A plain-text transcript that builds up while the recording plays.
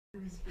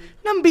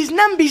Numbies,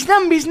 numbies,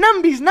 numbies,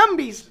 numbies,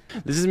 numbies.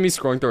 This is me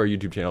scrolling through our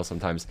YouTube channel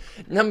sometimes.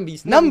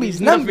 Numbies, Numbies,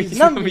 numbies,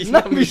 numbies,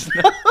 numbies.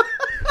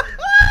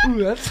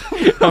 Ooh, that's...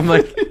 I'm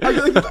like,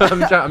 I'm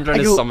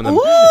trying to summon them.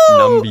 Ooh.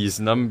 Numbies,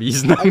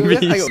 numbies, I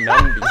go,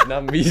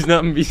 numbies,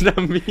 numbies,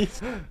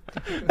 numbies, numbies.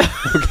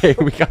 Okay,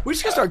 We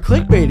just gotta start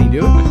clickbaiting,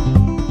 dude.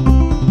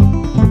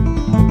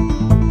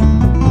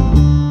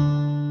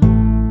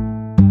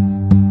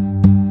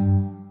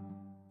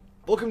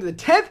 Welcome to the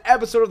 10th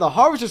episode of the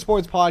Harvester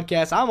Sports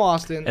Podcast. I'm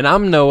Austin. And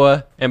I'm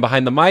Noah, and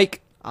behind the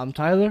mic, I'm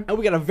Tyler. And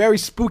we got a very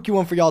spooky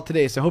one for y'all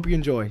today, so hope you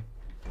enjoy.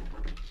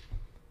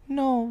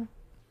 No.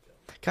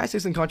 Can I say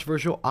something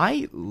controversial?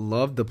 I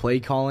love the play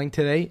calling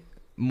today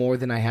more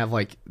than I have,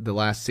 like, the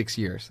last 6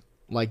 years.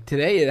 Like,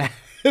 today,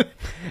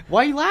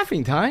 why are you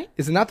laughing, Ty?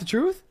 Is it not the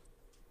truth?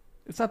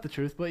 It's not the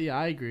truth, but yeah,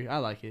 I agree. I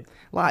like it.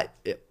 Like,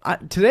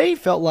 today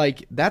felt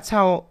like that's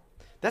how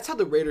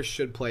the Raiders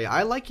should play.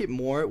 I like it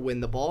more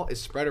when the ball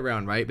is spread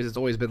around, right? Because it's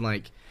always been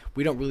like,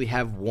 we don't really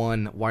have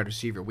one wide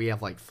receiver. We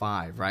have like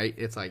five, right?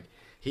 It's like,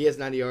 he has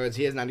 90 yards,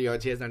 he has 90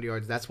 yards, he has 90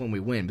 yards. That's when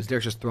we win, because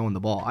Derek's just throwing the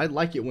ball. I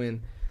like it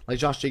when, like,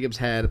 Josh Jacobs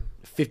had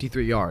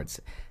 53 yards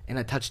and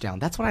a touchdown.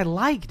 That's what I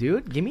like,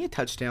 dude. Give me a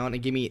touchdown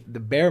and give me the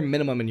bare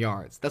minimum in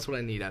yards. That's what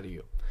I need out of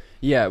you.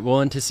 yeah, well,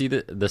 and to see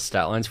the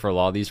stat lines for a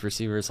lot of these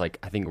receivers, like,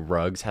 I think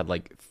Ruggs had,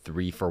 like,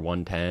 3 for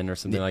 110 or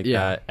something like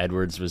that.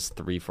 Edwards was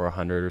 3 for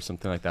 100 or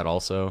something like that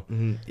also.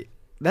 Mm-hmm.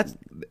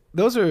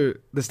 Those are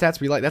the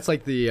stats we like. That's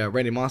like the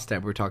Randy Moss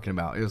stat we were talking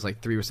about. It was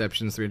like 3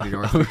 receptions, 300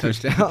 yards, 3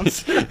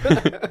 touchdowns.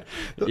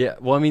 Yeah,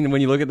 well, I mean,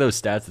 when you look at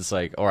those stats, it's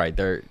like, all right,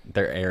 they're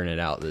airing it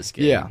out this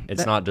game. Yeah.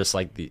 It's not just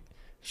like the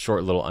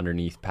short little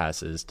underneath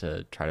passes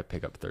to try to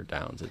pick up third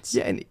downs. It's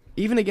Yeah, and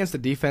even against the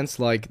defense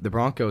like the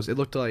Broncos, it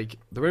looked like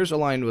the Raiders'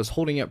 O-line was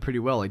holding up pretty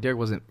well. Like, Derek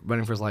wasn't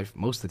running for his life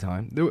most of the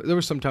time. There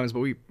were some times, but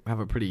we have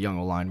a pretty young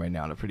O-line right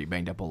now and a pretty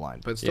banged up O-line.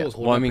 But it still was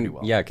holding up pretty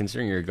well. Yeah,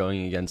 considering you're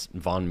going against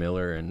Von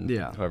Miller and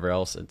whoever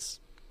else, it's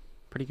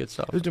pretty good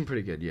stuff. It was doing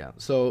pretty good, yeah.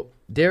 So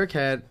Derek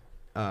had,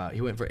 he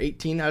went for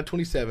 18 out of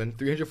 27,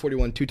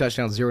 341, 2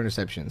 touchdowns, 0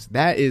 interceptions.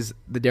 That is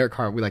the Derek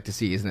Carr we like to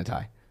see, isn't it,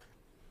 Ty?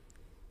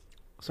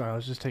 Sorry, I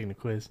was just taking a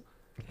quiz.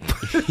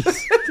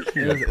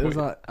 It was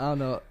I don't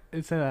know.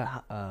 It said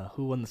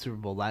who won the Super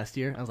Bowl last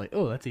year. I was like,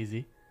 oh, that's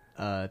easy.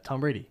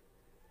 Tom Brady.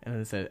 And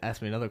then it said, ask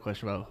me another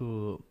question about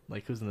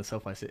who's in the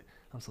SoFi City.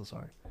 I'm so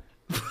sorry.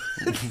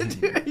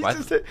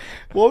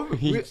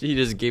 He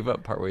just gave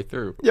up partway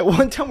through. Yeah,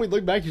 one time we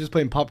looked back, he was just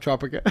playing Pop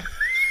Tropica.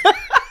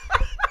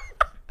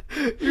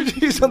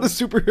 He's on the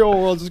superhero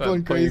world, just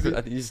going crazy. I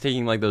think he's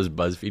taking like those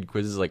BuzzFeed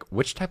quizzes, like,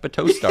 which type of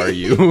toast are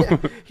you? Yeah.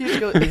 He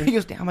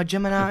goes, I'm a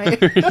Gemini.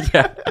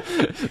 Yeah.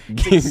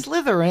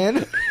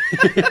 Slytherin.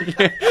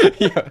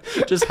 Yeah.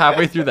 Just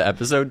halfway through the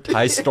episode,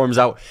 Ty storms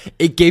out,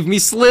 it gave me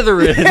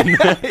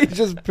Slytherin. He's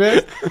just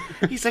pissed.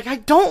 He's like, I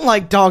don't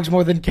like dogs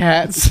more than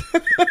cats.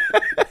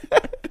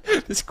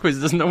 This quiz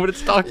doesn't know what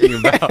it's talking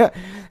about.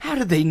 How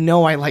did they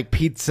know I like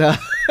pizza?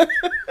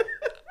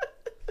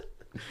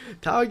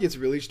 Tyler gets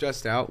really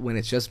stressed out when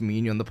it's just me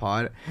and you on the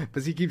pod,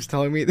 because he keeps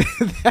telling me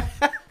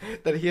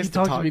that he has to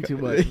talk to me too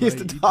much. He has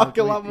to talk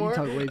a lot more,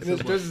 and it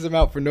stresses him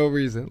out for no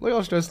reason. Look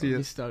how stressed he is.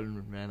 He's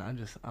stuttering, man. I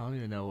don't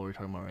even know what we're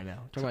talking about right now.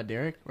 Talking about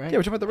Derek, right? Yeah,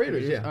 we're talking about the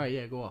Raiders. Yeah. All right,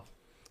 yeah, go off.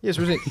 Yes,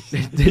 we're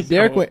saying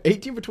Derek went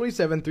 18 for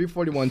 27,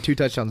 341, 2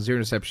 touchdowns, 0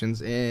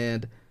 interceptions,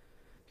 and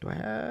do I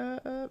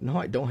have? No,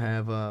 I don't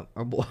have our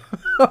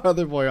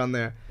other boy on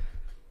there.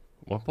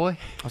 What boy?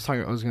 I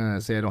was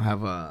gonna say I don't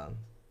have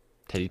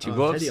Teddy Two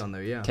Gloves? Teddy on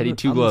there, yeah. Teddy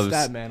Two Gloves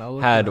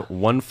had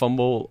 1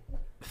 fumble,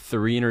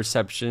 3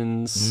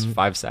 interceptions,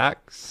 5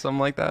 sacks, something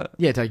like that.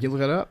 Yeah, Ty, can you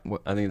look that up?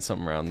 I think it's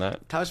something around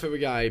that. Tyler's favorite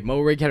guy, Mo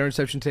Rig, had an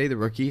interception today, the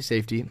rookie,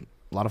 safety.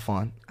 A lot of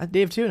fun.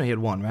 Dave Tuna, he had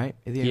 1, right?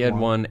 He had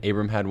 1,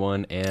 Abram had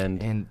 1,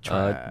 and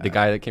the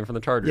guy that came from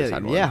the Chargers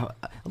had 1. Yeah,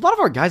 a lot of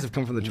our guys have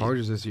come from the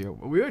Chargers this year.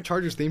 We were a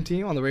Chargers theme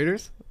team on the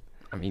Raiders.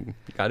 I mean,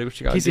 you got to do what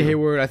you got to do. Casey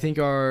Hayward, I think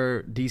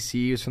our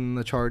DC is from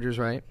the Chargers,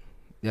 right?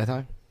 Yeah,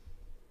 Ty?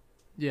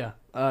 Yeah.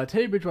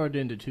 Teddy Bridgewater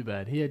didn't do too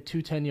bad. He had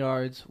 210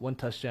 yards, 1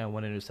 touchdown,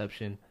 1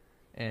 interception,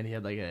 and he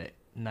had like a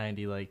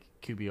 90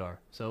 QBR.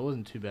 So it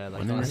wasn't too bad.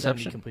 Like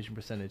 70 completion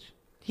percentage.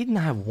 He didn't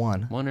have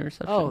 1. 1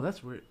 interception. Oh,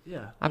 that's weird.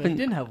 Yeah. He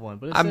didn't have 1,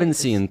 but I've been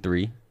seeing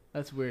 3.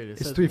 That's weird.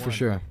 It's 3 for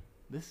sure.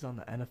 This is on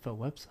the NFL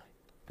website.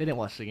 They didn't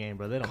watch the game,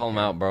 bro. They don't call him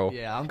out, bro.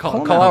 Yeah, I'm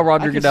call out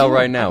Roger Goodell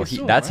right now.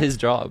 That's his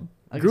job.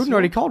 Gruden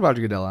already called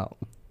Roger Goodell out.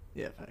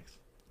 Yeah, facts.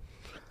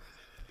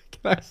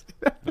 Can I say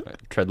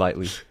that? Tread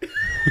lightly.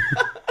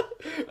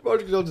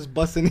 Roger Goodell just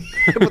busting,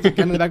 puts a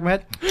gun in the back of my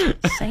head.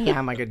 Say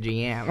I'm like a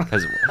GM.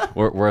 Because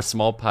we're a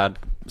small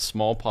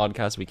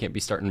podcast. We can't be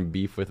starting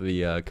beef with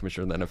the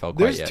commissioner of the NFL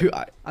quite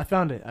yet. I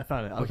found it. I was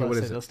what about to is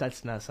say, it? those stats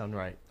did not sound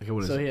right. Okay,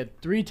 what is it? So he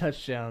had 3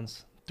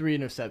 touchdowns, 3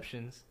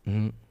 interceptions,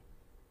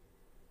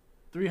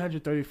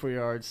 334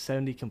 yards,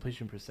 70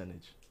 completion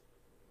percentage.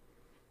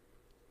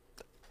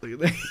 Look at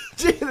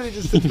that. He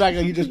just sits back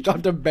like he just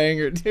dropped a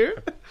banger,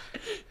 dude.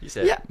 He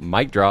said,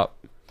 mic drop.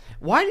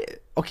 Why?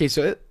 Okay,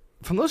 so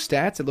from those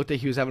stats, it looked like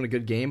he was having a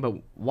good game. But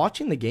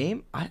watching the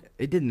game,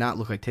 it did not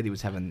look like Teddy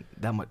was having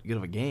that much good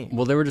of a game.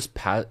 Well, they were just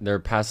they're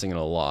passing it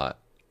a lot.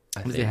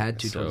 Because they had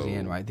to towards the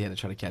end, right? They had to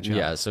try to catch up.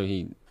 Yeah, so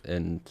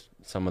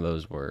some of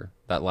those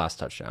that last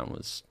touchdown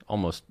was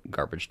almost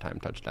garbage time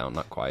touchdown,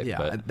 not quite. Yeah,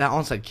 but that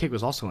onside kick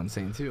was also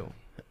insane too.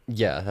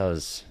 yeah, that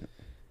was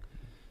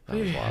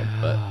wild.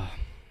 But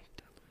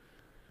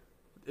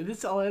Is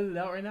this all edited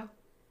out right now?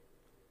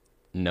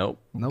 nope.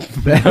 Nope.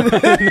 Can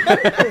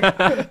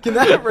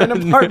that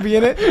random part be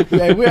in it?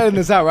 Yeah, we're editing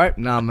this out, right?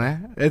 Nah,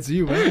 man. It's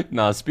you, man.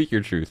 Nah, speak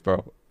your truth,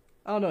 bro.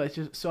 I don't know. It's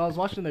just so I was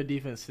watching their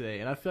defense today,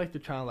 and I feel like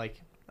they're trying to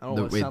I don't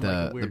want to Wait, sound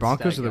like a weird the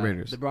Broncos stat or the guy.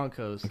 Raiders? The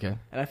Broncos. Okay.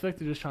 And I feel like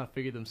they're just trying to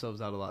figure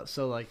themselves out a lot.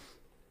 So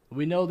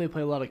we know they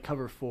play a lot of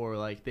cover 4.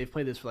 Like they've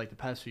played this for the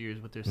past few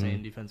years with their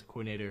same defensive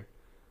coordinator.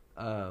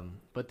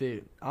 But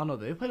I don't know.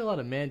 They played a lot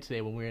of man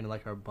today when we were in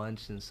our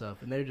bunch and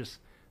stuff, and they're just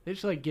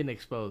getting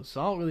exposed.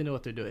 So I don't really know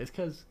what they're doing. It's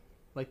because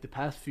the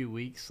past few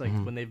weeks,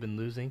 when they've been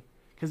losing,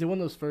 because they won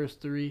those first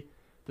 3,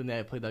 then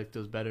they played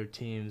those better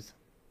teams,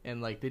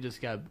 and they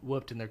just got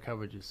whooped in their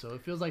coverages. So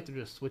it feels like they're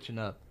just switching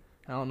up.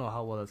 I don't know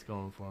how well that's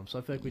going for them. So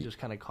I feel like we just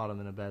kind of caught them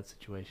in a bad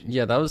situation.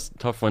 Yeah, that was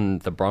tough when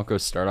the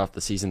Broncos start off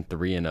the season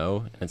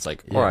 3-0, and it's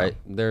all right,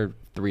 they're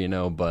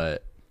 3-0,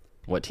 but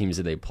what teams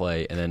did they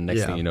play? And then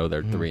next thing you know,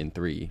 they're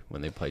 3-3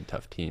 when they played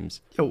tough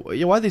teams.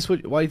 Yeah, why do you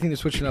think they're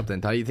switching up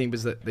then? How do you think?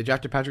 Because they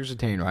drafted Patrick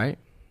Surtain, right?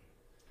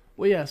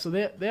 Well, yeah. So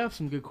they have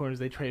some good corners.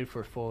 They traded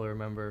for Fuller,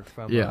 remember,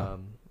 from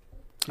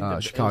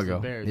Chicago. The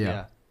Bears,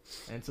 yeah.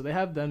 And so they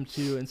have them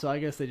too. And so I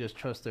guess they just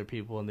trust their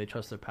people and they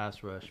trust their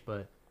pass rush.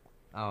 But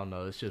I don't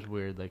know. It's just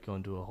weird,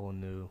 going to a whole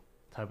new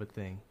type of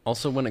thing.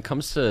 Also, when it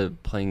comes to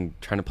trying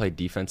to play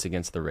defense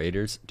against the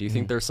Raiders, do you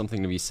think there's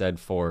something to be said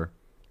for,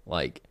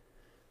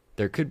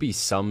 there could be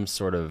some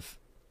sort of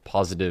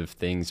positive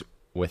things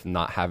with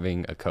not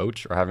having a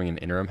coach or having an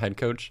interim head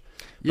coach?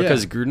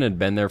 Because Gruden had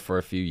been there for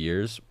a few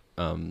years.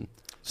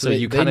 So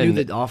you kind of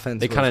knew the offense.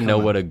 They kind of know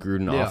what a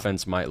Gruden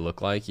offense might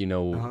look like.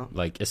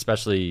 Uh-huh.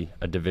 Especially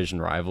a division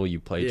rival, you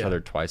play each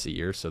other twice a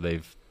year, so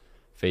they've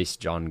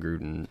faced John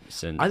Gruden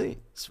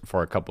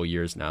for a couple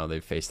years now.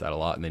 They've faced that a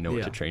lot, and they know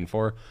what to train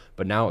for.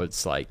 But now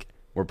it's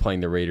we're playing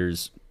the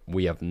Raiders.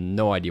 We have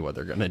no idea what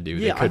they're going to do.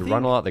 They could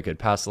run a lot. They could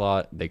pass a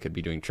lot. They could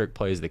be doing trick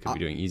plays. They could be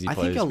doing easy plays.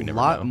 I think a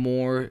lot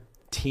more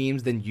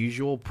teams than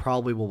usual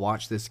probably will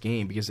watch this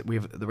game because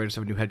the Raiders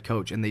have a new head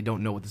coach, and they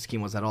don't know what the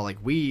scheme was at all.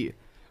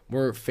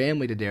 We're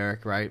family to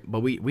Derek, right? But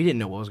we didn't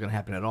know what was going to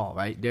happen at all,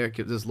 right? Derek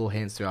gives us little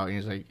hints throughout,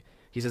 and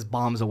he says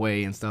bombs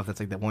away and stuff. That's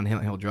that one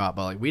hint he'll drop,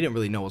 but we didn't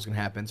really know what was going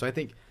to happen. So I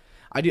think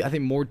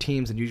more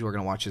teams than usual are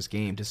going to watch this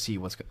game to see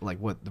what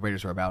the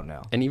Raiders are about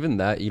now. And even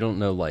that, you don't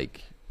know,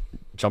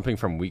 jumping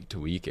from week to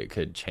week, it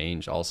could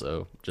change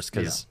also, just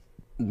because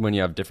when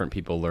you have different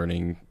people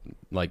learning,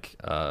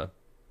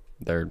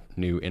 their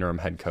new interim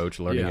head coach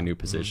learning a new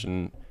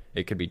position,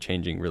 it could be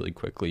changing really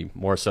quickly,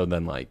 more so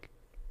than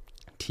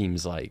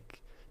teams like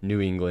New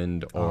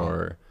England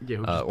or the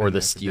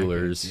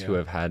Steelers who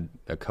have had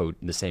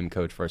the same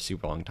coach for a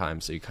super long time,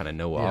 so you kind of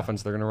know what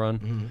offense they're going to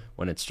run.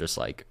 When it's just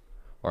all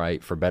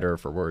right, for better or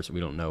for worse, we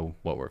don't know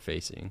what we're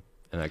facing,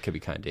 and that could be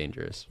kind of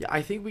dangerous. Yeah,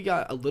 I think we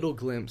got a little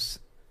glimpse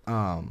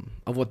of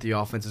what the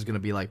offense is going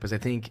to be like, because I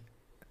think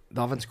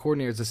the offense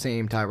coordinator is the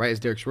same type, right, as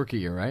Derek's rookie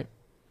year, right?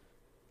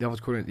 The offense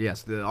coordinator,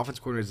 the offense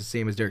coordinator is the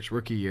same as Derek's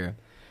rookie year.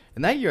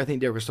 And that year, I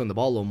think Derek was throwing the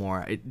ball a little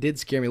more. It did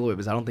scare me a little bit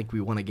because I don't think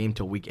we won a game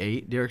till week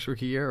 8, Derek's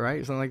rookie year,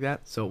 right? Something like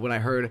that. So when I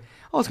heard, it's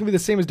going to be the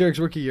same as Derek's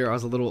rookie year, I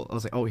was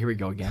like, oh, here we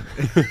go again.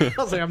 I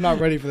was like, I'm not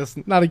ready for this.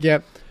 Not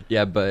again.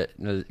 Yeah, but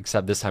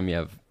except this time you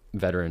have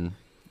veteran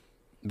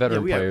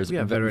players, we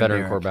have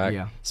veteran quarterback.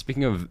 Yeah.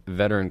 Speaking of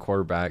veteran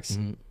quarterbacks,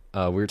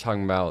 we were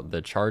talking about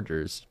the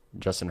Chargers,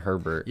 Justin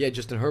Herbert. Yeah,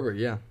 Justin Herbert,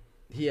 yeah.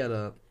 He had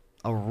a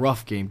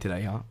rough game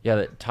today, huh? Yeah,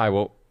 that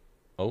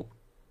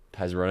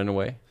Ty's running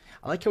away.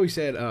 I like how we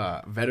said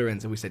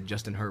veterans and we said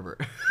Justin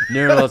Herbert.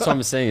 No, that's what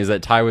I'm saying, is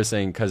that Ty was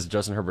saying because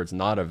Justin Herbert's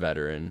not a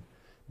veteran,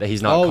 that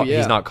he's not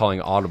he's not calling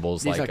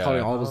audibles. He's not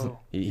calling audibles.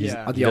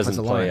 He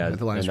doesn't play at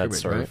the line of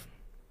scrimmage, right?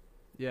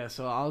 Yeah,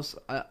 so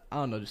I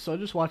don't know. So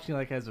just watching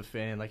as a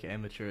fan, an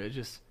amateur, it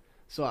just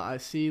so I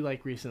see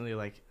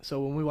recently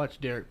so when we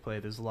watch Derek play,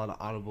 there's a lot of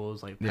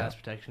audibles, pass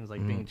protections,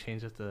 being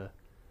changed at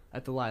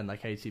the line,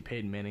 how you see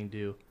Peyton Manning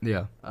do.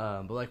 Yeah.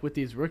 But with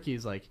these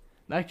rookies,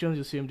 Mac Jones,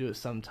 you'll see him do it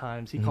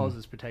sometimes. He calls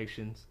his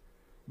protections.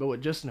 But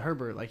with Justin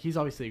Herbert, he's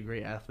obviously a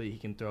great athlete. He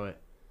can throw it.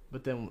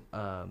 But then,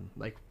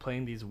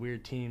 playing these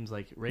weird teams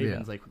like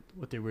Ravens,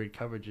 with their weird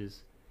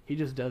coverages, he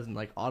just doesn't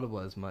audible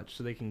as much,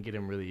 so they can get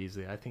him really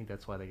easily. I think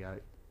that's why they got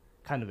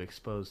kind of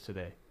exposed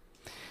today.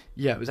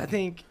 Yeah, because I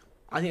think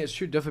it's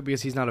true, definitely,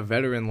 because he's not a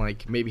veteran.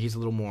 Maybe he's a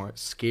little more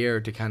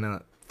scared to kind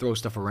of throw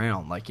stuff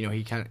around.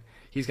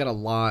 He's got a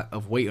lot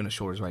of weight on his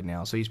shoulders right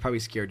now, so he's probably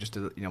scared just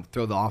to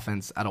throw the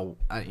offense out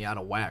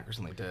of whack or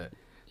something to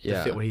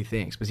fit what he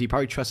thinks. Because he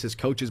probably trusts his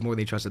coaches more than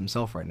he trusts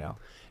himself right now.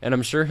 And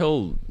I'm sure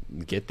he'll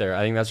get there.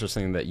 I think that's just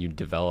something that you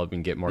develop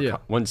and get more.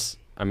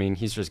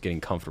 He's just getting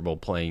comfortable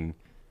playing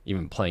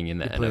in the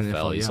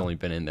NFL. He's only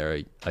been in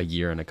there a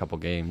year and a couple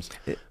games.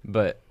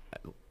 But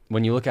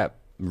when you look at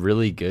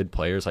really good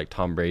players like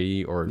Tom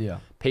Brady or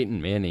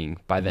Peyton Manning,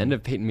 by the end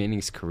of Peyton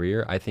Manning's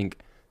career, I think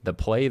the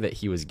play that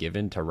he was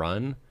given to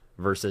run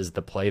versus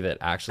the play that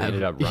actually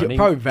ended up running,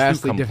 probably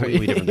vastly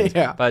completely different things.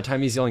 By the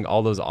time he's yelling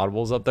all those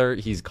audibles up there,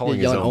 he's calling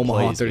his own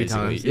Omaha plays 30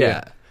 basically. times.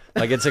 Yeah.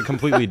 Like it's a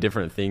completely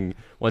different thing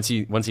once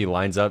he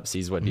lines up,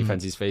 sees what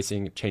defense he's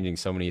facing, changing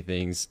so many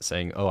things,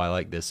 saying, "Oh, I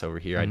like this over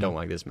here. I don't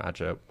like this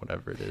matchup."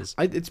 Whatever it is.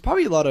 It's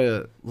probably a lot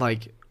of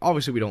like.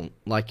 Obviously, we don't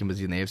like him because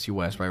he's in the AFC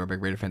West, right? We're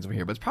big Raider fans over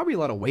here, but it's probably a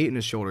lot of weight in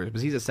his shoulders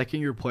because he's a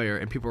second-year player,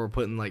 and people are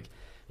putting like,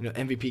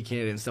 MVP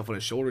candidate and stuff on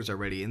his shoulders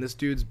already. And this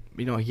dude's,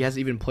 he hasn't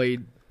even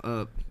played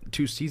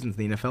 2 seasons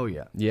in the NFL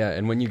yet. Yeah,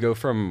 and when you go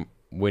from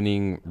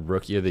winning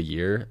Rookie of the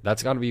Year,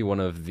 that's got to be one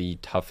of the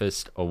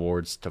toughest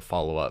awards to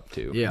follow up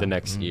to the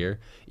next year.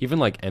 Even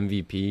like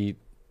MVP,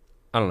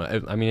 I don't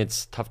know. I mean,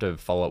 it's tough to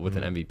follow up with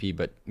an MVP,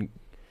 but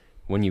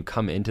when you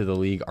come into the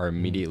league, are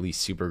immediately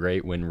super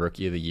great, win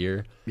Rookie of the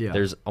Year,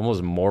 there's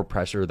almost more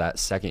pressure that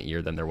second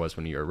year than there was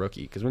when you're a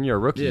rookie. Because when you're a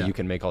rookie, you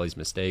can make all these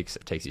mistakes.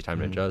 It takes you time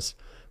to adjust.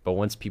 But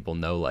once people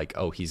know, like,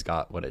 oh, he's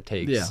got what it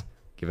takes,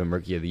 give him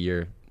Rookie of the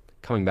Year.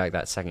 Coming back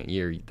that second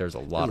year, there's a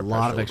lot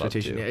of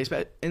expectation.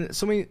 Yeah, and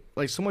so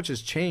much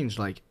has changed.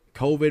 Like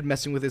COVID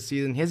messing with his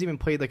season. He hasn't even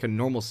played like a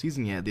normal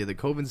season yet. The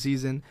COVID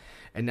season,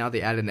 and now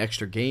they added an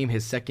extra game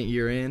his second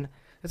year in.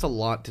 That's a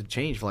lot to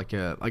change for like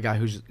a guy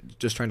who's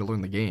just trying to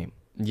learn the game.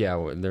 Yeah,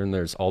 and then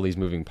there's all these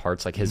moving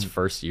parts. Like his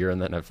first year in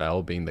the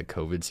NFL being the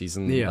COVID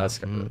season. That's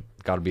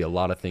got to be a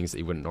lot of things that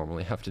you wouldn't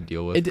normally have to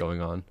deal with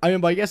going on. I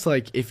mean, but I guess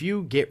like if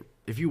you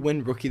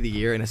win Rookie of the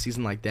Year in a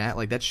season like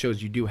that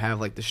shows you do have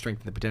like the strength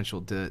and the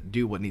potential to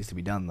do what needs to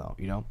be done, though.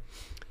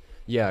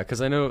 Yeah,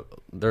 because I know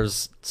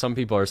there's some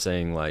people are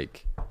saying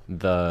like with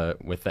the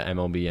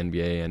MLB,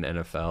 NBA, and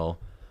NFL,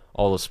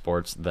 all the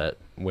sports that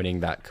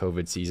winning that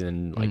COVID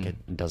season like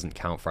it doesn't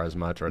count for as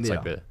much, or it's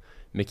like the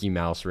Mickey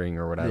Mouse ring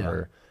or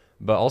whatever. Yeah.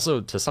 But also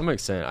to some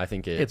extent, I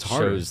think it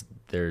shows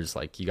there's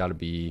like you got to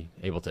be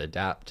able to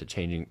adapt to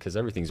changing because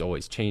everything's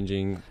always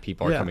changing.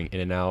 People are coming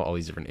in and out, all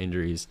these different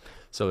injuries.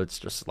 So it's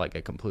just like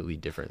a completely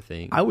different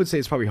thing. I would say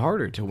it's probably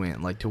harder to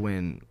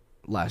win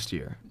last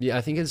year. Yeah,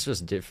 I think it's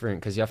just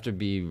different because you have to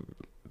be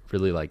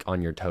really like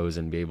on your toes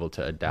and be able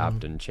to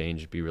adapt and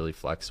change, be really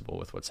flexible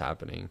with what's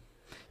happening.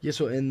 Yeah,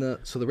 so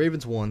the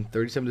Ravens won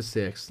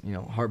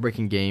 37-6.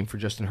 Heartbreaking game for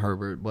Justin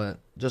Herbert, but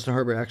Justin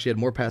Herbert actually had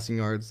more passing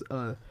yards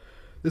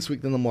this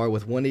week than Lamar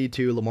with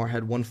 182. Lamar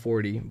had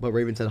 140, but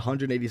Ravens had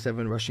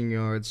 187 rushing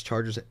yards.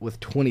 Chargers with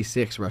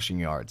 26 rushing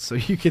yards. So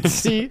you can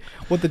see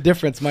what the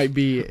difference might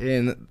be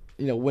in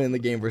winning the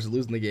game versus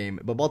losing the game.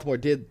 But Baltimore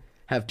did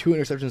have 2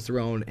 interceptions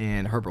thrown,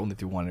 and Herbert only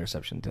threw 1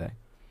 interception today.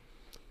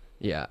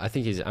 Yeah, I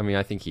think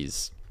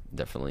he's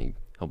definitely.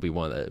 He'll be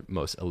one of the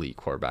most elite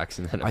quarterbacks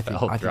in the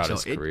NFL throughout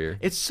his career.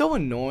 It's so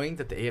annoying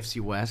that the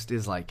AFC West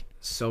is like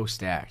so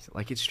stacked.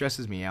 Like it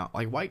stresses me out.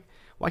 Like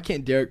why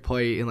can't Derek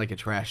play in like a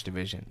trash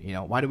division?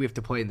 Why do we have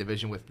to play in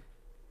division with?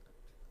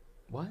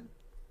 What?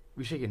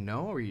 We shaking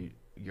no? Or you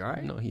all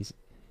right? No, he's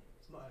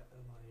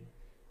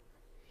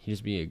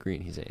just being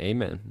agreeing. He's saying,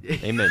 "Amen,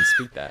 amen."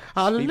 Speak that.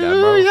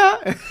 Hallelujah.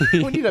 Speak that,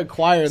 bro. We need a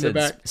choir in the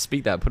back.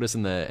 Speak that. Put us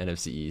in the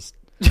NFC East.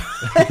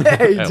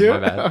 Hey,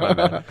 dude. My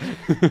bad.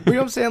 You know what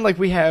I'm saying? Like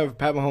we have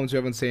Pat Mahomes, who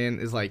everyone's saying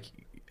is like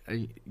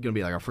gonna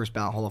be like our first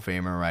ballot Hall of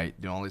Famer, right?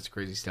 Doing all this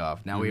crazy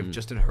stuff. Now we have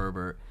Justin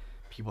Herbert.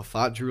 People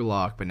thought Drew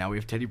Lock, but now we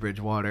have Teddy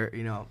Bridgewater.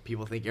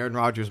 People think Aaron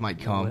Rodgers might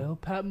come. Will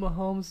Pat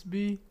Mahomes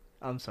be?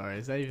 I'm sorry.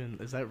 Is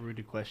that rude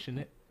to question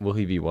it? Will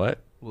he be what?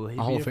 Will he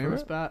be a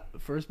first ballot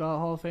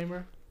Hall of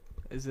Famer?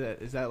 Is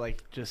that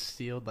like just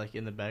sealed like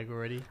in the bag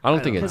already? I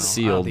don't think it's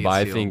sealed, but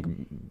I think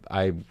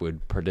I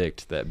would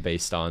predict that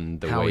based on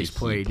the way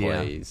he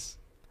plays.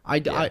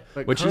 Yeah.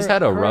 Which he's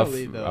had a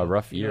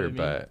rough year,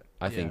 but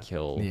I think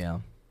he'll. Yeah.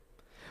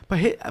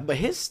 But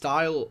his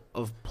style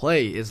of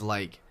play is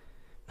like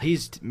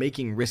he's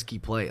making risky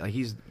play. Like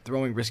he's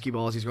throwing risky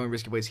balls. He's throwing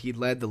risky plays. He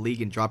led the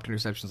league in dropped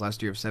interceptions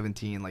last year of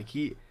 17.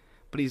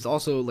 But he's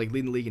also like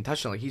leading the league in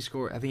touchdowns. Like he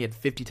scored, I think he had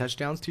 50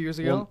 touchdowns 2 years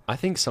ago. Well, I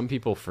think some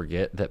people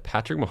forget that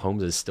Patrick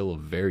Mahomes is still a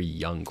very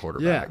young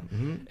quarterback.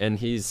 Yeah. And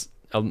he's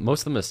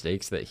most of the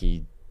mistakes that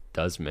he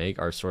does make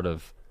are sort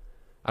of,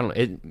 I don't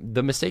know.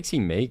 The mistakes he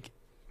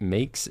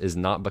makes is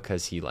not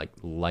because he like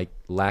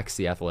lacks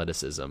the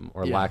athleticism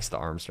or lacks the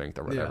arm strength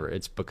or whatever.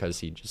 It's because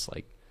he just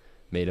like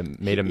made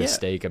a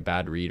mistake, a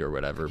bad read or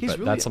whatever.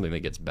 That's something that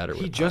gets better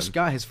with time. He just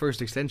got his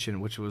first extension,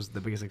 which was the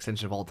biggest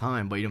extension of all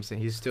time. But you know what I'm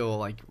saying? He's still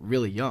like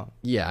really young.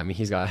 Yeah, I mean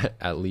he's got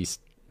at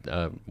least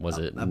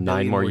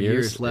 9 more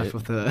years left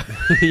with the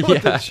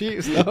with the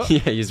Chiefs. No? Yeah,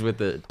 he's with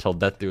the till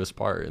death do us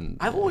part in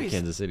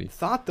Kansas City.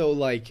 Thought though,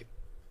 like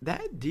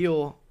that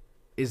deal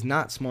is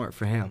not smart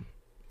for him.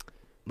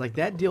 Like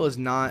that deal is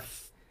not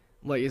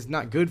it's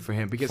not good for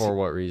him because for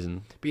what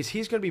reason? Because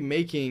he's going to be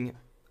making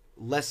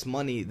less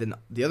money than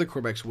the other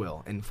quarterbacks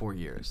will in 4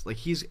 years. Like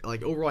he's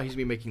like overall he's gonna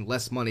be making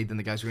less money than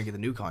the guys who are gonna get the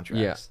new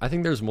contracts. Yeah, I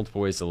think there's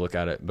multiple ways to look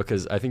at it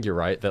because I think you're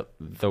right that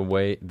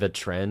the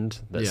trend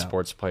that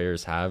sports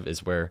players have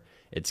is where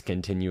it's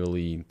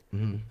continually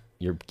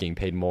you're getting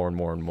paid more and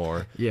more and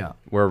more. Yeah.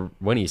 Where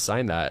when he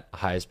signed that,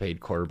 highest paid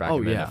quarterback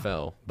in the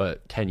NFL.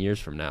 But 10 years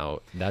from now,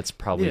 that's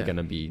probably going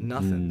to be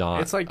nothing.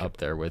 Not it's like up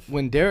there with.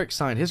 When Derek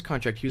signed his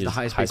contract, he was the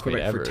highest paid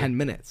quarterback for 10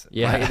 minutes.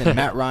 Yeah. Right? And then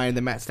Matt Ryan,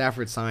 then Matt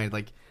Stafford signed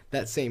like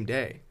that same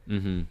day.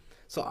 Mm-hmm.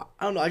 So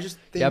I don't know. I just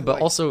think. Yeah, but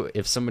like, also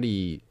if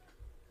somebody.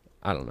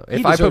 I don't know. He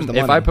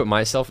If I put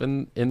myself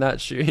in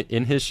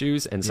his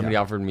shoes and somebody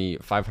offered me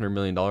 $500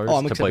 million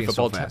to play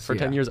football for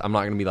 10 years, I'm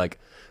not going to be like,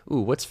 ooh,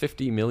 what's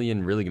 $50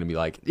 million really going to be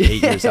like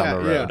 8 years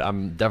down the road? Yeah.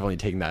 I'm definitely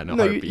taking that in a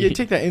heartbeat. You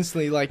take that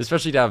instantly, like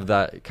especially to have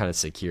that kind of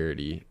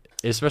security.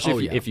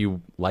 Especially if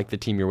you like the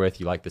team you're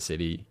with, you like the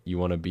city, you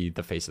want to be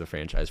the face of the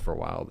franchise for a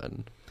while.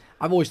 Then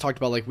I've always talked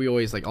about like we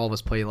always like all of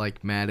us play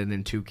like Madden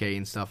and 2K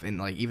and stuff, and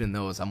like even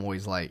those, I'm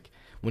always like.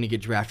 When you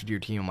get drafted to your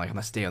team, I'm like, I'm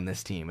going to stay on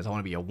this team because I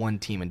want to be a one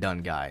team and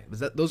done guy.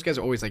 Those guys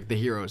are always like the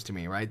heroes to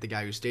me, right? The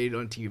guy who stayed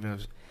on a team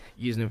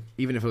even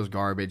if it was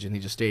garbage and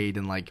he just stayed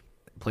and like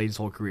played his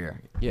whole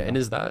career. Yeah, and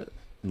is that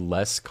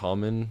less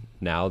common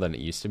now than it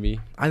used to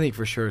be? I think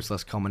for sure it's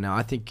less common now.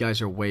 I think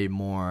guys are way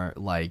more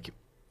like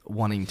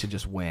wanting to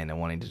just win and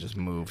wanting to just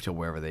move to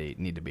wherever they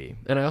need to be.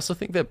 And I also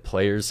think that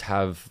players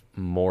have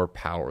more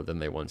power than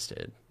they once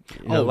did.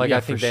 I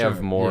think they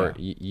have more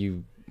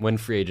when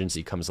free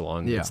agency comes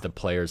along, it's the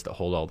players that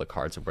hold all the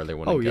cards of where they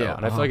want to go.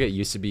 And I feel like it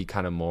used to be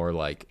kind of more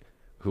like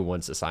who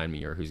wants to sign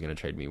me or who's going to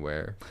trade me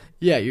where.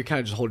 Yeah, you're kind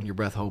of just holding your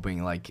breath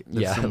hoping like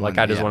like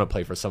I just want to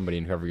play for somebody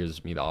and whoever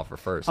gives me the offer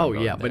first.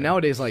 But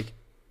nowadays like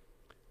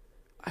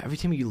every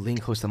time you lean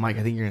close to the mic,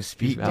 I think you're going to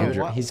speak,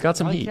 dude. He's got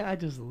some heat. Why can't I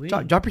just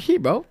lean? Drop your heat,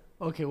 bro.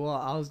 Okay, well,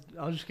 I was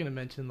just going to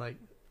mention like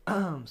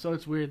so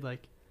it's weird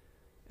like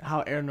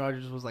how Aaron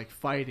Rodgers was like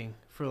fighting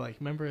for like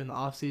remember in the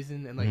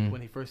offseason and like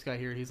when he first got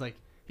here,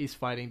 he's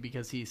fighting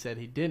because he said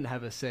he didn't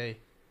have a say,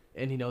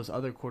 and he knows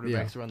other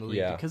quarterbacks around the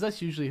league. Because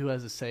that's usually who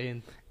has a say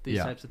in these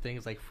types of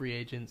things, like free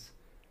agents.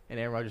 And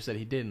Aaron Rodgers said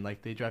he didn't.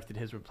 Like, they drafted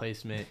his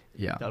replacement.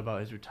 Thought about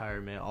his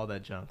retirement, all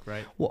that junk,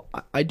 right? Well,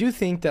 I do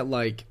think that,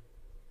 like,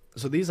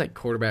 so these, like,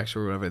 quarterbacks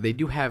or whatever, they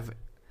do have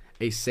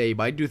a say,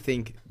 but I do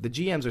think the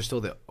GMs are still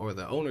the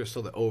owners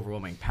still the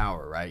overwhelming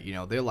power, right? You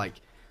know,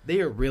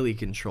 they are really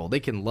controlled. They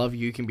can love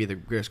you, can be the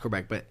greatest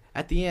quarterback, but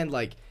at the end,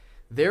 like,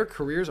 their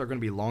careers are going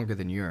to be longer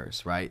than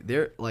yours, right?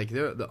 They're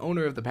the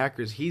owner of the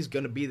Packers. He's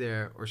going to be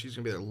there, or she's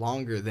going to be there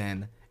longer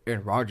than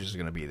Aaron Rodgers is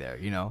going to be there.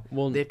 You know,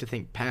 well, they have to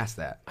think past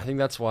that. I think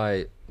that's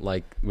why,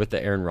 like with the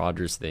Aaron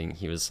Rodgers thing,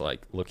 he was like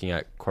looking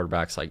at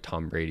quarterbacks like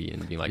Tom Brady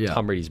and being like,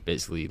 Tom Brady's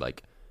basically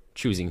like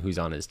choosing who's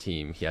on his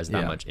team. He has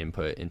that much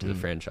input into the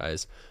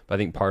franchise. But I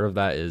think part of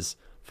that is,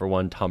 for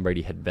one, Tom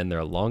Brady had been there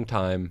a long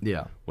time.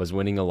 Was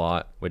winning a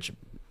lot, which.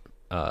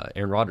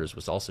 Aaron Rodgers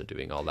was also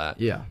doing all that.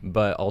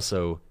 But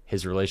also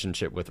his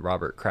relationship with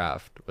Robert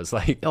Kraft was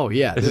like,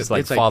 it's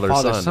like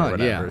father-son or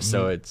whatever.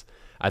 So it's,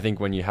 I think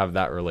when you have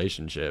that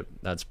relationship,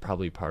 that's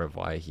probably part of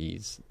why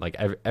he's like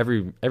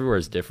everywhere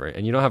is different,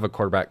 and you don't have a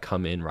quarterback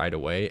come in right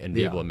away and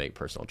be able to make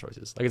personal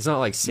choices. Like it's not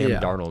like Sam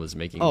Darnold is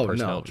making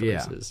personnel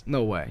choices.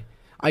 No way.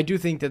 I do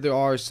think that there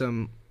are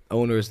some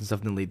owners and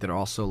stuff in the league that are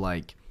also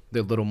like.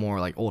 They're a little more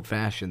like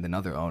old-fashioned than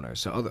other owners.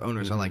 So other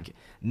owners are like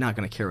not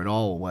going to care at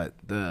all what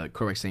the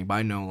quarterback's saying. But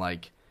I know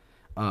like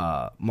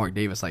Mark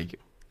Davis like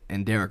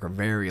and Derek are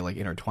very like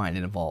intertwined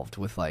and involved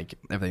with like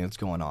everything that's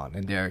going on.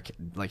 And Derek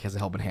like has a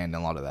helping hand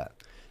in a lot of that.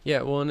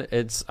 Yeah, well,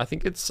 and I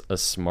think it's a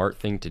smart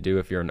thing to do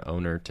if you're an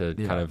owner to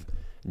kind of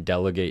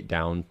delegate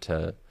down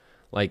to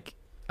like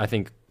I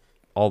think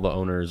all the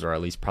owners, or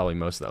at least probably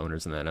most of the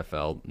owners in the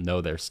NFL,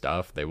 know their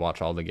stuff. They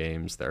watch all the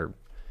games. They're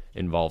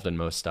involved in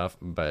most stuff,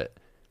 but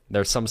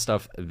there's some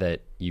stuff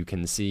that you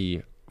can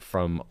see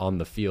from on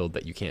the field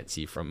that you can't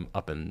see from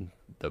up in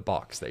the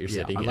box that you're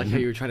sitting in. I like how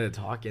you were trying to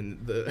talk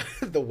and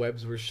the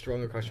webs were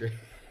strung across your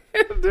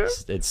hand.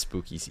 It's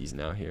spooky season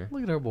out here.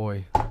 Look at our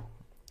boy.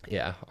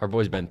 Yeah, our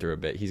boy's been through a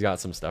bit. He's got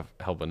some stuff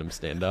helping him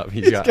stand up.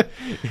 He's got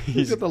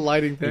the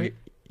lighting thing.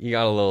 He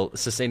got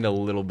sustained a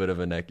little bit of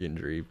a neck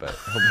injury, but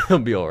he'll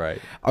be all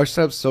right. Our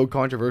setup's so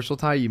controversial,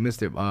 Ty. You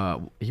missed it.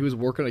 He was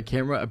working on a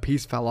camera. A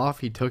piece fell off.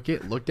 He took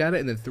it, looked at it,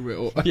 and then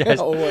threw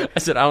it. I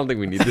said, I don't think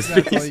we need this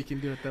piece. That's all you can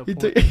do at that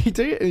point. He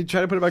took it and he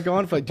tried to put it back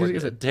on for like 2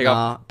 seconds. I said, take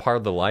off part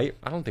of the light.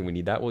 I don't think we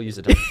need that. We'll use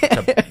it to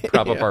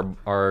prop up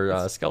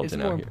our skeleton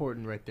out here. It's more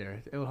important right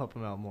there. It will help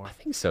him out more. I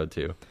think so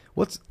too.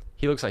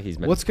 He looks like he's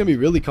meant What's going to be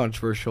really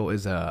controversial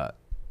is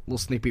little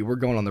sneak peek. We're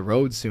going on the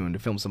road soon to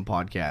film some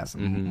podcasts.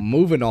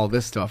 Moving all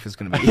this stuff is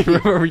going to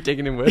be. Are we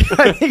taking him with?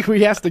 I think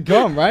he has to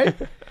come, right?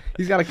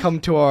 He's got to come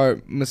to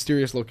our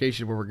mysterious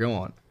location where we're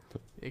going.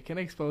 It can't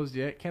expose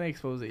yet. Can't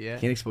expose it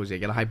yet.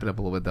 Got to hype it up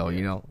a little bit though.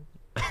 You know,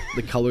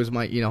 the colors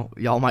might. You know,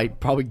 y'all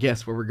might probably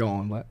guess where we're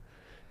going, but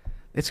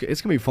it's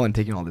gonna be fun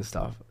taking all this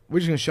stuff. We're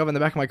just gonna shove it in the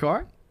back of my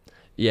car.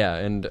 Yeah,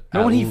 and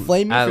when he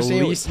flamed me for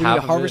saying we need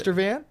a harvester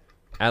van.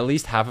 At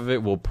least half of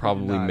it will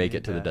probably make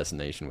it to the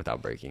destination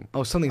without breaking.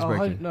 Oh, something's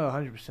breaking. No,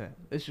 100%.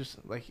 It's just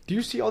like. Do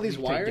you see all these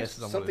wires?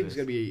 Something's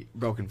gonna be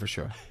broken for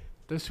sure.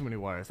 There's too many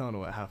wires. I don't know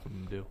what half of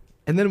them do.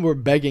 And then we're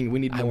begging. We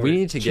need more. We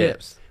need to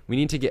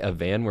get a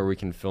van where we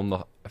can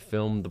film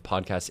film the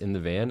podcast in the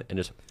van and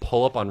just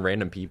pull up on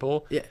random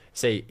people. Yeah.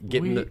 Say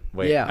get in the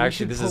wait. Yeah,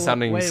 actually, this is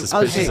sounding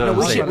suspicious.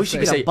 We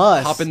should get a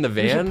bus. Hop in the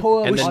van,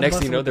 and then next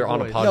thing you know, they're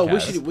on a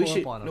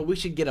podcast. We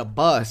should get a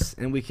bus,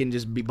 and we can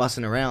just be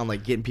bussing around,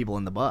 like getting people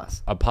in the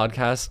bus. A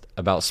podcast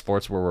about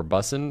sports where we're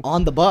bussing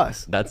on the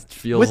bus. That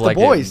feels with like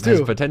the boys, it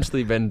has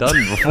potentially been done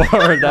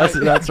before.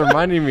 That's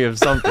reminding me of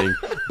something.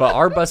 But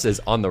our bus is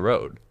on the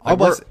road. Like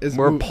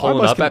we're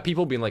pulling up at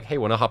people, being like, "Hey,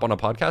 want to hop on a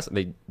podcast?" And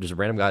they just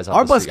random guys.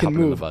 Our bus can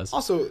move. The bus.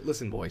 Also,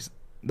 listen, boys,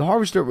 the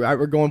Harvester,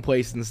 we're going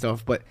places and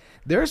stuff, but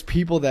there's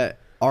people that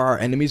are our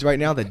enemies right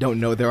now that don't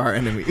know they're our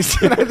enemies.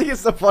 And I think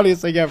it's the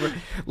funniest thing ever.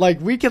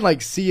 Like, we can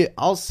like see it.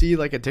 I'll see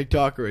like a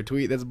TikTok or a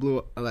tweet that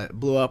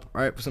blew up,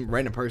 right, for some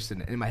random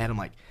person. And in my head, I'm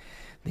like,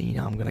 you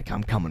know,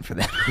 I'm coming for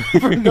that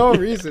for no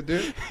reason,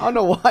 dude. I don't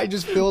know why. It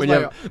just feels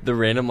when like the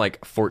random like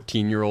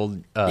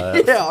 14-year-old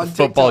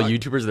football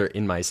YouTubers. They're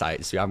in my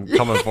sight, so I'm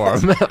coming for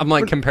them. I'm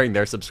like comparing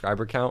their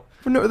subscriber count.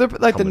 No, they're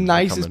like the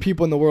nicest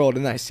people in the world,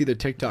 and then I see their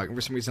TikTok, and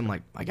for some reason I'm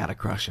like, I gotta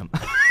crush them.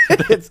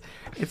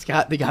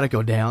 They gotta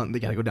go down. They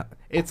gotta go down.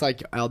 It's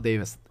like Al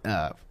Davis.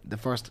 The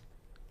first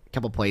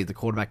couple plays, the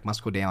quarterback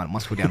must go down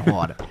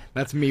hard.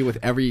 That's me with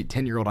every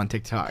 10-year-old on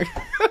TikTok.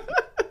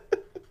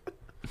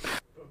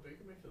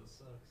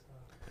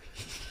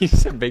 You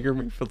said Baker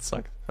Mayfield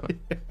sucks.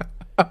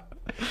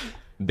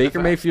 Baker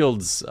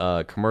Mayfield's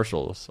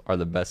commercials are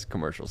the best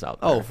commercials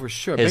out there. Oh, for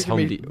sure. His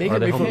Home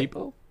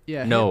Depot?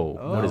 Yeah. No.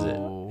 What is it?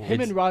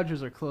 Him and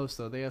Rodgers are close,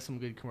 though. They have some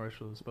good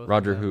commercials. Both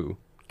Roger who?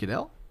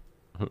 Goodell?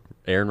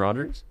 Aaron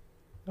Rodgers?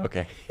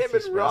 Okay. Him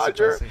and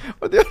Roger.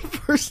 Are they on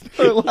first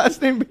or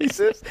last name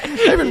basis? Not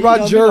even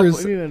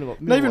Rodgers.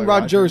 Not even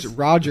Rodgers.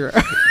 Roger.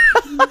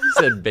 You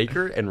said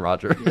Baker and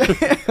Roger.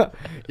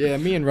 Yeah,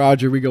 me and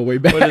Roger, we go way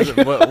back. What is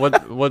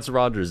it? What's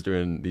Rodgers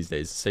doing these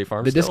days? Safe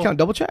Farm The still? Discount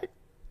Double Check?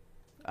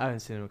 I haven't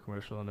seen him a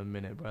commercial in a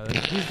minute, brother.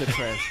 He's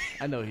depressed.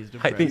 I know he's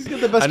depressed. I think he's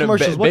got the best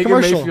commercials. What Baker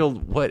commercial?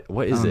 Mayfield,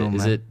 what is it?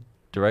 Is it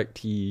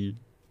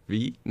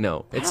DirecTV?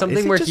 No. It's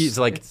something where he's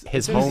like,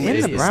 his home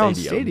is in the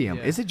Browns stadium.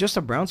 Yeah. Is it just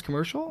a Browns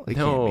commercial?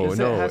 No. Does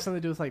it have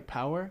something to do with like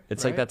power?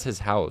 It's like that's his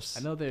house.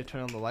 I know they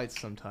turn on the lights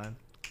sometime.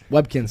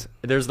 Webkins.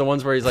 There's the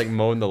ones where he's like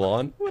mowing the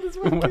lawn. What is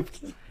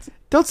Webkins?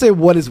 Don't say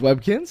what is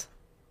Webkins.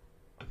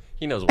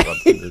 He knows what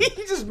Webkins is.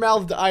 He just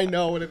mouthed, I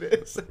know what it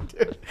is.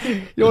 Dude.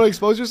 You want to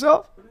expose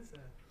yourself? What is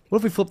that? What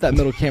if we flip that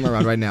middle camera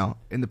around right now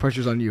and the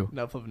pressure's on you?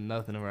 Not flipping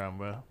nothing around,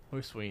 bro.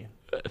 We're swinging.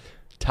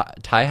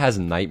 Ty has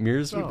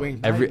nightmares.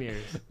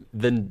 Nightmares.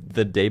 Then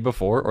the day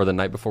before or the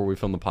night before we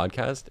film the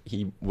podcast,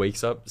 he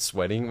wakes up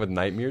sweating with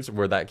nightmares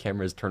where that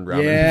camera is turned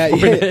around. Yeah.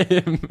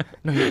 Him.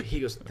 No, he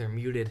goes, they're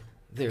muted.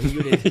 They're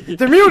muted.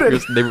 They're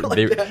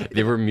muted.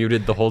 They were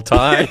muted the whole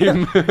time.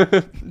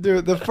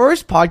 Dude, the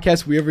first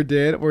podcast we ever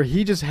did where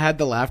he just had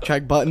the laugh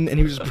track button and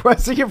he was just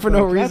pressing it for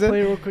no reason. Can I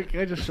play real quick?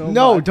 I just show him.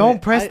 No, don't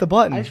press the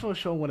button. I just want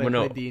to show him what I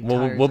played the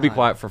entire time. We'll be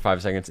quiet for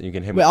 5 seconds and you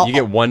can hit Wait, you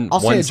get one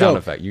sound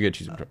effect. You get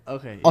to choose.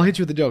 Okay. I'll hit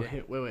you with the joke.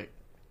 Yeah, wait.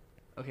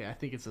 Okay, I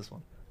think it's this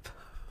one.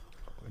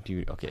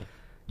 Okay.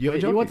 You have a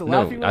joke? You want the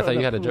laughing one? I thought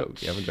you had a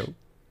joke. You have a joke?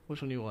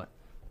 Which one do you want?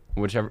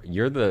 Whichever.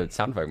 You're the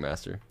sound effect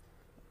master.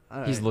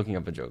 Right. He's looking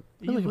up a joke.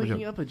 You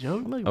looking up a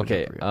joke?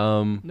 Okay.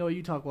 No,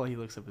 you talk while he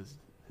looks up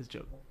his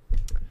joke.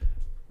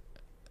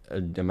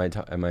 Am I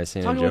saying Talking a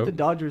joke? Talking about the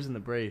Dodgers and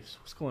the Braves.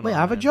 What's going on? Wait, I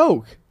have a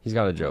joke. He's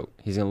got a joke.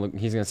 He's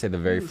gonna say the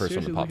very first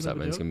one that pops up,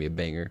 and it's gonna be a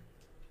banger.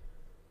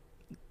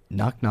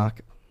 Knock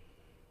knock.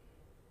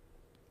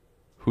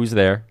 Who's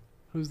there?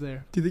 Who's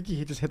there? Do you think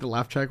he just hit the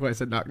laugh track when I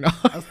said knock knock?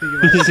 I was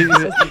thinking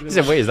about it. He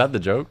said, "Wait, is that the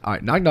joke?" All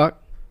right, knock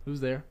knock. Who's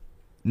there?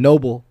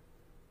 Noble.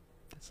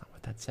 That's not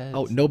what that says.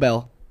 Oh,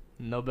 Nobel.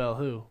 Nobel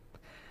who?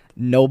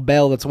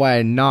 Nobel. That's why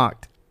I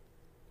knocked.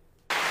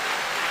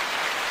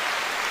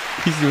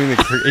 He's doing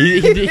the he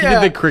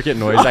did the cricket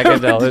noise. I can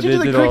tell. Did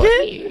you do the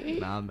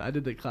cricket? Nah, I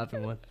did the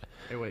clapping one.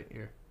 Hey, wait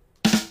here.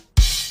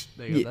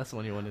 There you go. That's the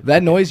one you wanted.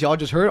 That noise y'all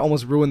just heard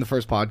almost ruined the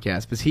first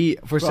podcast because he,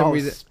 for some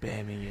reason,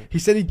 spamming it. He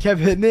said he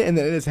kept hitting it, and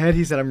then in his head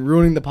he said, "I'm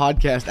ruining the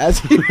podcast." As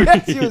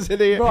he was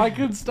hitting it. Bro, I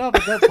couldn't stop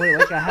at that point.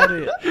 Like I had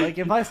it. Like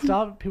if I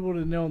stopped, people would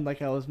have known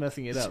like I was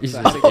messing it up. He's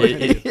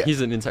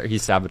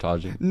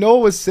sabotaging. Noah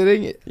was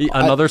sitting.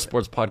 Another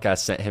sports podcast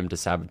sent him to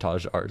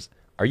sabotage ours.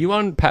 Are you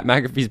on Pat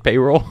McAfee's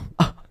payroll?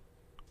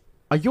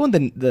 Are you on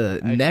the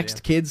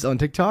next kids on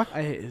TikTok?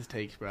 I hate his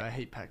takes, bro. I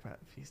hate Pat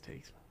McAfee's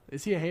takes.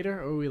 Is he a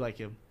hater or we like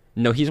him?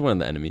 No, he's one of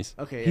the enemies.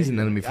 Okay, he's an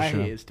enemy for sure.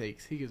 I hate his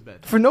takes. He gets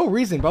bad. For no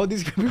reason, bro.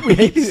 These people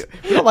hate these.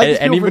 We don't like these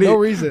people for no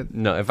reason.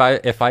 No, if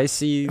I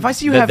see you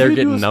that they're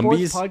getting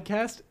numbies,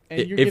 podcast,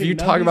 and you're if you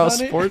talk about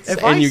sports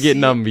and you get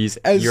numbies,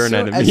 you're an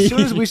enemy. As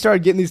soon as we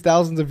started getting these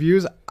thousands of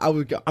views,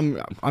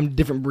 I'm a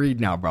different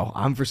breed now, bro.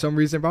 I'm for some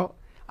reason, bro.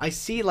 I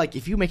see like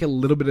if you make a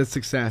little bit of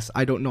success,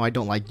 I don't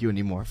like you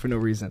anymore for no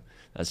reason.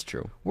 That's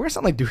true. We're gonna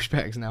sound like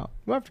douchebags now.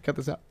 We'll have to cut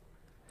this out.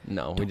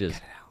 No, we just.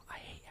 Cut it out. I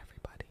hate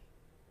everybody.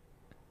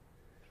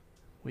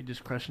 We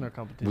just crushing our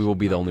competition. We will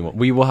be the only one.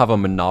 We will have a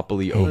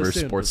monopoly over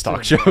sports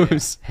talk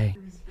shows. Hey.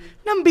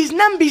 Numbies,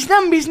 numbies,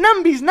 numbies,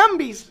 numbies,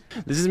 numbies.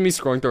 This is me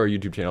scrolling through our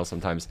YouTube channel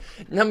sometimes.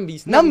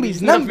 Numbies,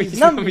 numbies, numbies,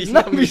 numbies,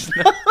 numbies.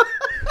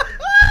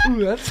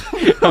 Ooh, that's.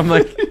 I'm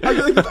like,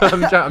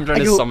 I'm trying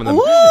to summon them.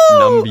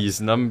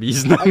 Numbies,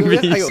 numbies,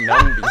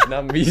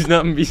 numbies,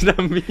 numbies,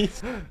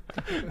 numbies.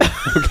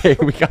 Okay,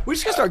 we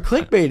just gotta start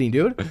clickbaiting,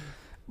 dude.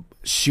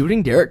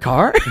 Shooting Derek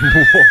Carr.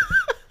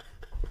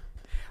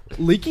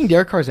 Leaking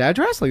Derek Carr's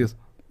address? Like this.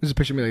 There's a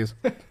picture of me like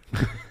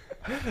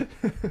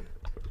this.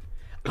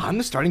 I'm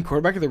the starting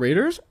quarterback of the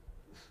Raiders?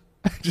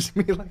 Just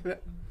me like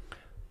that.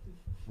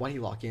 Why do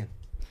you lock in?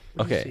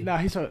 Okay. Nah,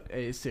 he's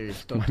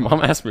serious. My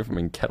mom asked me if I'm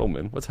in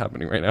Kettleman. What's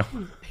happening right now?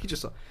 He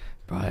just,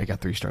 bro, I got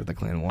 3 stars at the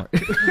Clan War.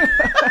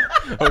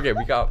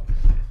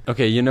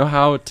 Okay, you know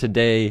how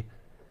today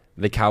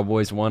the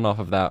Cowboys won off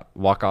of that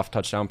walk-off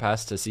touchdown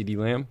pass to CeeDee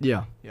Lamb?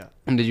 Yeah.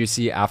 And did you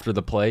see after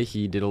the play,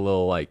 he did a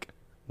little, like,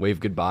 wave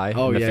goodbye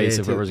in the face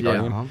of whoever's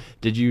guarding him?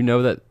 Did you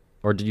know that,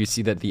 or did you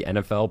see that the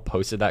NFL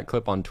posted that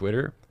clip on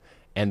Twitter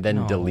and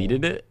then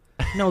deleted it?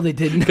 No, they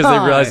didn't. Because they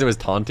realized it was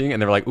taunting,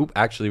 and they were like, "Oop,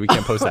 actually, we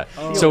can't post that."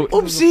 So,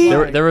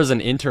 oopsie. There was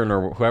an intern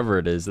or whoever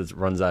it is that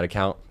runs that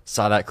account,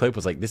 saw that clip,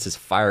 was like, "This is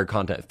fire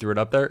content." Threw it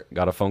up there,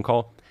 got a phone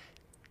call.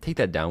 Take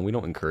that down. We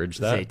don't encourage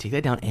that. Take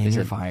that down, and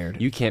you're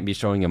fired. You can't be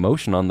showing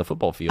emotion on the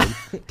football field.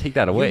 Take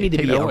that away. You need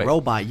to be a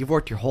robot. You've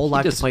worked your whole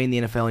life to play in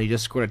the NFL, and you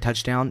just scored a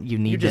touchdown.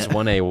 You just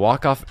won a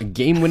walk-off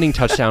game-winning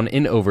touchdown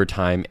in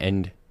overtime,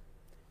 and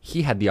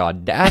he had the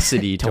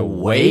audacity to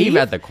wave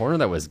at the corner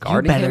that was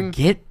guarding him. You better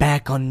get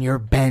back on your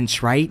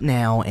bench right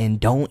now and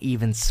don't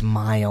even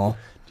smile.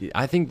 Dude,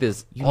 I think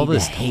all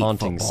this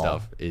taunting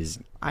stuff is...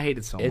 I hate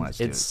it so much,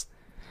 dude. It's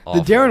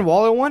awful. The Darren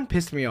Waller one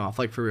pissed me off,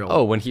 like, for real.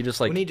 Oh, when he just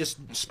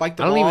spiked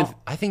the ball.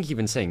 I think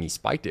even saying he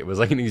spiked it was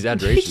like an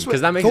exaggeration,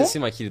 because that makes it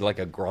seem like he did like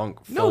a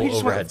Gronk full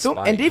overhead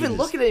spike. And didn't even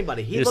look at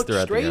anybody. He looked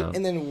straight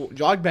and then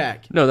jogged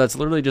back. No, that's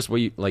literally just what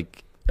you,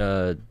 like,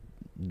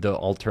 the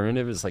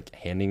alternative is, like,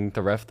 handing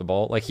the ref the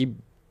ball. Like, he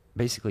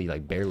basically,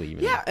 like, barely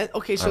even... Yeah,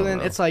 okay, so then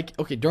it's like,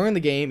 okay, during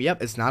the game,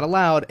 yep, it's not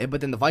allowed,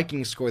 but then the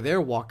Vikings score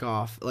their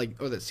walk-off, like,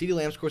 or the CeeDee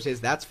Lamb score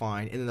says that's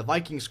fine, and then the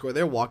Vikings score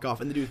their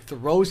walk-off, and the dude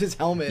throws his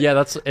helmet. Yeah,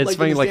 it's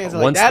funny, like,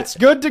 once... That's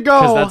good to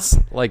go! Because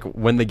that's, like,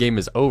 when the game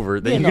is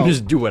over, then you can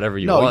just do whatever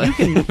you want.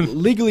 No, you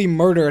can legally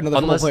murder another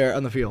football player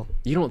on the field.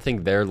 You don't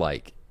think they're,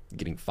 like,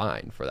 getting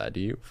fined for that, do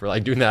you? For,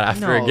 like, doing that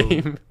after a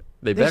game?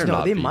 They better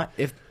not be.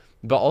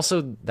 But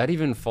also, that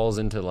even falls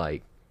into,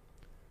 like,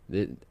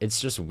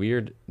 it's just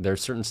weird. There's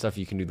certain stuff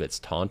you can do that's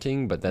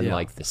taunting, but then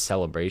like the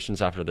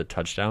celebrations after the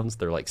touchdowns,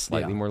 they're like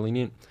slightly more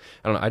lenient.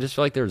 I don't know. I just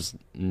feel like there's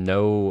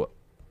no.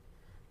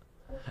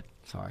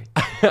 Sorry,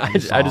 I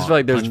just feel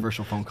like there's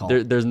controversial phone call.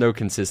 There's no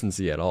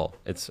consistency at all.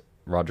 It's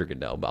Roger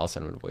Goodell, but I'll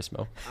send him a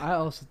voicemail. I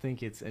also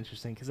think it's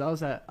interesting because I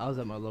was at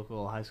my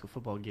local high school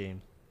football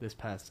game this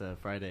past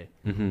Friday.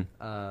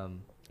 Mm-hmm.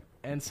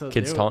 And so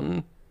kids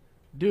taunting.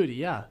 Dude,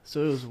 yeah.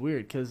 So it was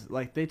weird because,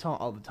 like, they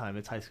taunt all the time.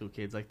 It's high school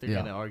kids. Like, they're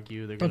going to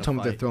argue. They're going to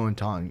fight. Don't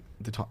tell me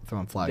they're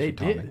throwing flags.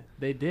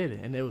 They did.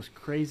 And it was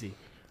crazy.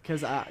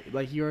 Because,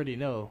 like, you already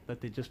know that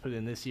they just put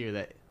in this year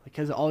that,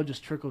 because it all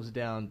just trickles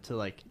down to,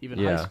 like,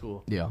 even high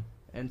school. Yeah.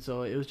 And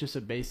so it was just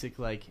a basic,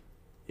 like,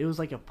 it was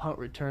like a punt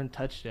return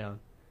touchdown.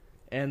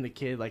 And the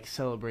kid, like,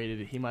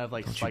 celebrated it. He might have,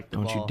 like, spiked the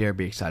ball. Don't you dare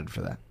be excited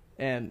for that.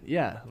 And,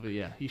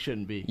 he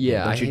shouldn't be.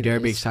 Yeah, don't you dare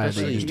be excited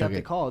that you just took it. He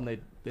got the call, and they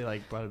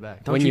like brought it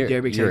back. Don't you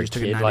dare be excited you just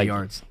took it 90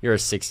 yards. You're a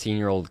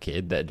 16-year-old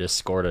kid that just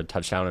scored a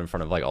touchdown in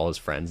front of like all his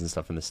friends and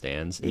stuff in the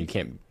stands, and you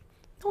can't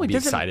be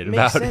excited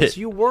about it.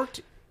 You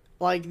worked,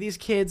 like, these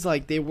kids,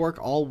 like, they work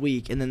all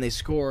week, and then they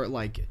score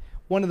like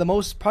one of the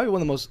most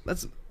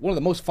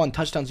fun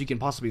touchdowns you can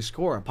possibly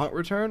score, a punt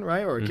return,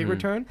 right, or a kick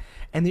return,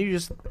 and then you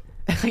just.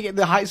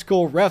 The high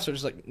school refs are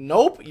just like,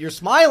 nope, you're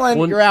smiling,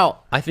 you're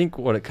out. I think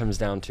what it comes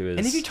down to is,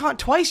 and if you taunt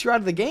twice, you're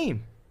out of the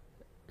game.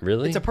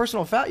 Really? It's a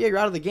personal foul. Yeah, you're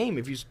out of the game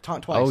if you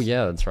taunt twice. Oh,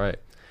 yeah, that's right.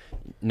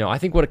 No, I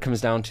think what it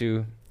comes down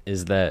to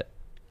is that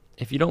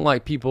if you don't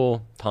like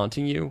people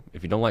taunting you,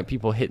 if you don't like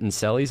people hitting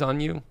sellies on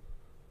you,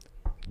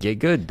 get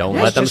good. Don't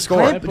let them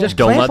score.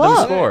 Don't let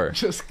them score.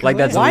 Like,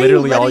 that's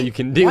literally all you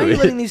can do. Why are you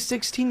letting these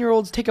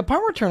 16-year-olds take a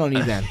punt return on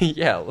you then?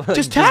 Yeah. Like,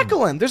 just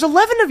tackle him. There's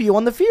 11 of you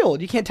on the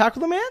field. You can't tackle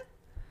the man?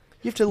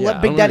 You have to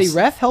let Big Daddy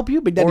Ref help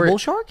you? Big Daddy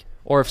Bullshark?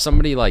 Or if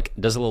somebody, like,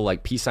 does a little,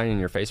 like, peace sign in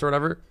your face or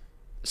whatever,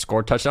 score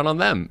a touchdown on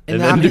them. And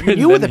then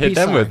hit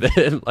them with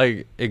it.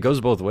 Like, it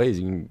goes both ways.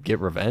 You can get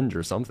revenge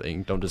or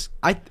something. Don't just...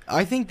 I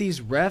think these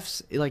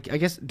refs, like, I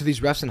guess, do these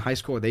refs in high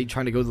school, are they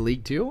trying to go to the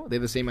league too? They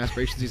have the same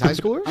aspirations as these high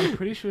schoolers? I'm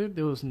pretty sure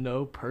there was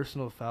no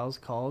personal fouls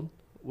called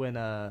when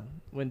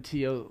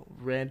T.O.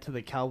 ran to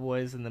the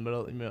Cowboys in the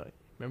middle.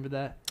 Remember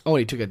that? Oh,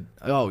 he took a...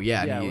 Oh,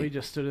 yeah. Yeah, we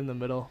just stood in the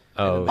middle.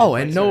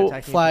 And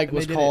no flag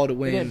was called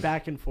when... They did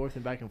back and forth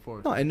and back and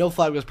forth. No, and no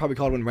flag was probably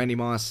called when Randy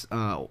Moss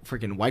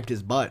freaking wiped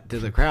his butt to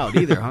the crowd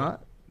either, huh?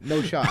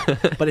 No shot.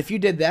 But if you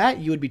did that,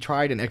 you would be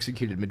tried and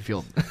executed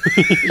midfield.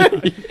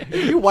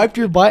 If you wiped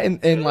your butt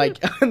in like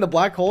in the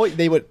black hole,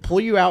 they would pull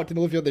you out to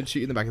the midfield and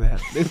shoot you in the back of the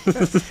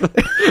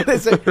head. They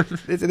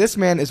say, this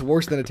man is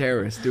worse than a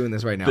terrorist doing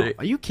this right now.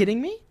 Are you kidding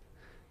me?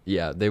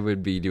 Yeah, they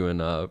would be doing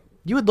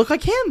You would look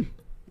like him.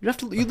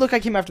 You'd look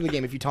like him after the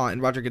game if you taunt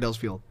in Roger Goodell's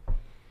field.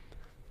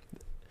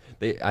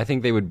 I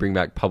think they would bring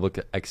back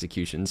public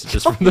executions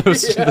just from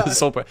those.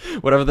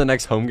 Whatever the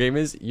next home game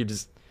is, you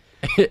just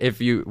if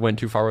you went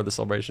too far with the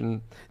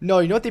celebration. No,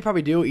 you know what they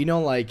probably do? You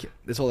know, like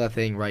this whole that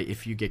thing, right?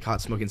 If you get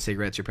caught smoking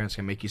cigarettes, your parents are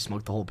gonna make you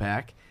smoke the whole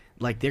pack.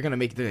 Like they're gonna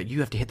make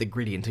you have to hit the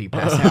gritty until you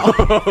pass out.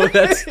 Oh,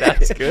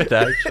 that's good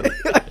actually.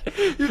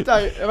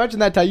 Imagine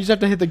that time. You just have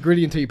to hit the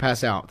gritty until you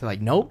pass out. They're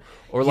like, nope.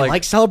 Or you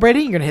like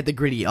celebrating, you're gonna hit the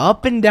gritty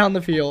up and down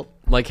the field.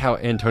 Like how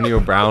Antonio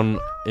Brown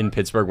in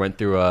Pittsburgh went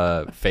through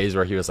a phase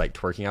where he was like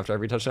twerking after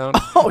every touchdown.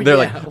 Oh, they're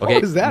yeah. like, okay,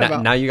 what was that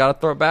about? Now you gotta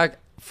throw it back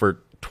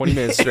for 20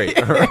 minutes straight,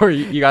 or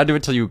you gotta do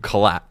it till you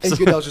collapse. And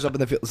Goodell's just up in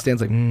the field,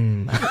 stands like,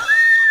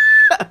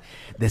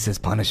 this is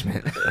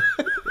punishment.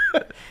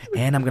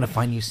 And I'm gonna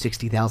fine you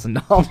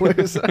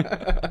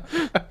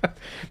 $60,000.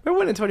 Remember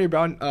when Antonio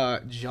Brown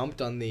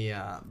jumped on the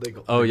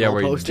oh yeah,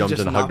 where he post jumped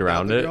and hugged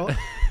around it?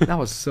 That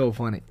was so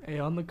funny. Hey,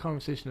 on the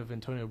conversation of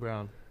Antonio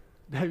Brown,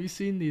 have you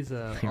seen these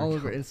all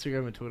over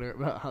Instagram and Twitter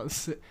about how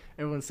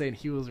everyone's saying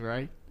he was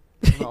right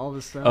about all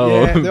this stuff?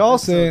 Oh. Yeah, they're all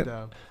saying.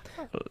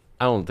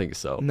 I don't think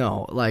so.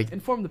 No, like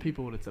inform the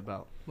people what it's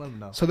about. Let them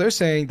know. So they're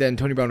saying that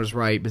Antonio Brown was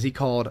right because he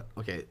called.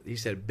 Okay, he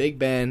said Big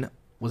Ben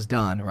was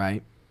done,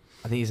 right?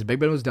 I think he said Big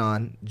Ben was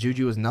done.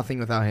 Juju was nothing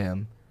without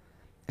him.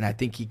 And I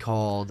think he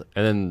called...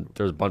 And then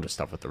there was a bunch of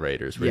stuff with the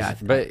Raiders. Yeah,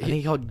 but I think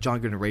he called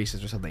John Gruden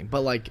racist or something. But,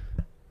 like,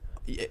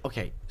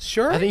 okay,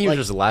 sure. I think he was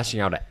just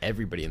lashing out at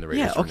everybody in the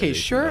Raiders. Yeah, okay,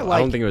 sure. I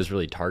don't think it was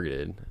really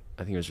targeted.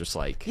 I think it was just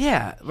like...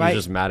 Yeah, right. He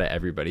was just mad at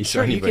everybody.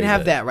 Sure, you can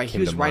have that, right? He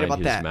was right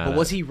about that. But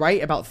was he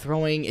right about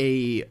throwing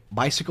a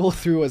bicycle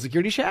through a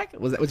security shack?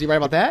 Was he right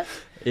about that?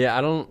 Yeah,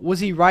 I don't... Was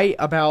he right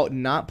about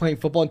not playing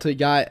football until he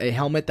got a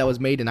helmet that was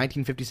made in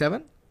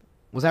 1957?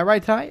 Was that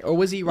right, Ty? Or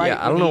was he right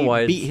I don't know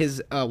why beat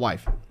his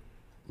wife?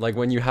 Like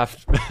when you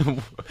have...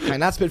 Can I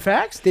not spit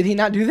facts? Did he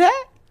not do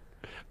that?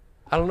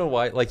 I don't know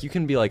why. Like you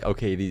can be like,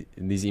 okay,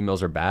 these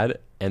emails are bad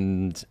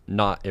and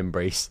not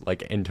embrace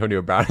like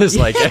Antonio Brown is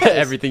like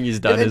everything he's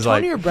done is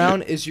like... Antonio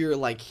Brown is your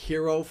like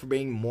hero for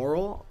being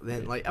moral,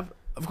 then like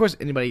of course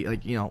anybody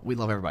like, you know, we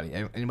love everybody.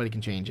 Anybody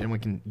can change. Anyone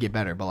can get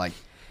better. But like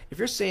if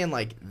you're saying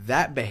like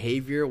that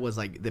behavior was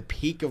like the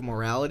peak of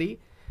morality,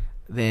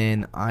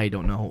 then I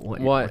don't know what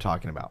we're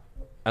talking about.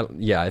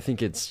 I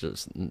think it's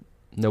just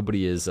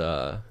nobody is.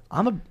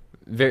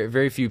 Very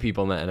very few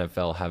people in the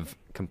NFL have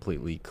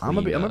completely clean.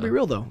 I'm gonna be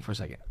real though for a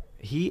second.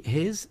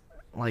 His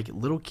like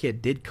little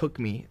kid did cook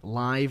me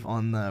live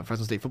on the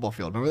Fresno State football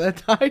field. Remember that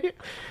time? Do you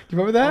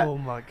remember that? Oh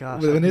my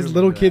gosh! When his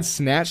little kid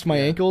snatched my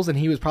ankles and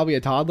he was probably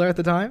a toddler at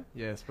the time.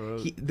 Yes, bro.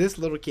 This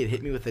little kid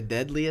hit me with the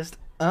deadliest.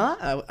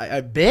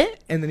 I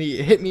bit, and then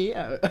he hit me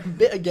a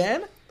bit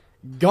again.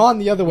 Gone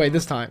the other way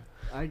this time.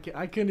 I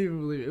couldn't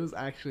even believe it. It was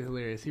actually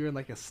hilarious. He ran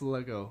like a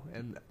sluggo,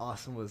 and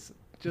Austin was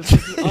just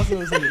Austin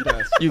was in the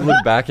best. You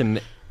look back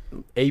and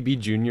AB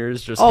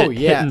Junior's just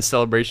hitting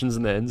celebrations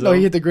in the end zone. No,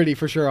 he hit the gritty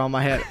for sure on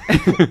my head.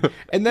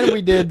 And then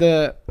we did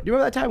the. Do you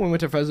remember that time when we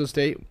went to Fresno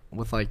State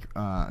with like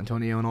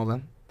Antonio and all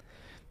them?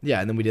 Yeah,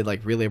 and then we did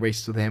like relay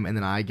races with him, and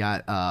then I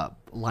got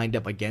lined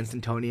up against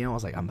Antonio. I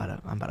was like, I'm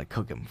about to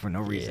cook him for no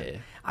reason. Yeah.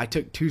 I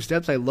took 2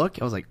 steps. I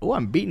look. I was like, oh,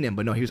 I'm beating him,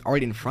 but no, he was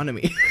already in front of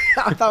me.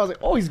 I thought I was like,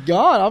 oh, he's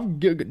gone. I'm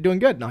doing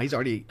good. No, he's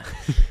already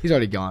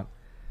gone.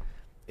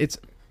 It's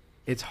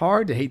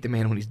hard to hate the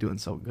man when he's doing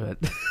so good.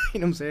 You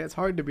know what I'm saying? It's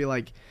hard to be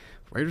like,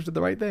 Raiders did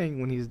the right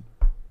thing when he's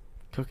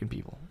cooking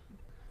people.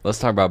 Let's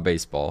talk about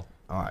baseball.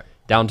 All right.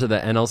 Down to the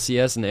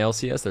NLCS and the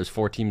ALCS. There's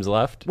 4 teams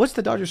left. What's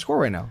the Dodgers score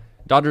right now?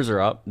 Dodgers are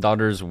up.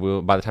 Dodgers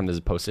will, by the time this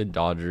is posted,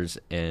 Dodgers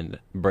and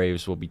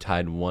Braves will be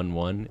tied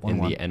 1-1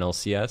 in the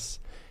NLCS.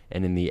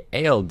 And in the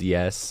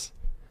ALDS,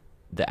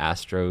 the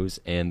Astros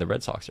and the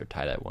Red Sox are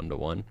tied at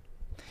 1-1.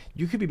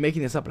 You could be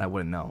making this up and I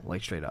wouldn't know,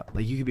 like straight up.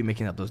 Like you could be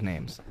making up those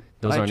names.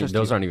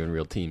 Those aren't even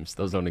real teams.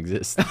 Those don't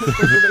exist.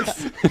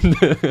 Those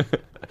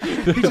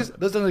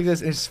don't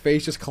exist, and his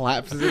face just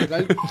collapses.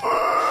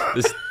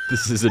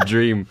 This is a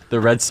dream.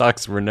 The Red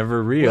Sox were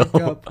never real.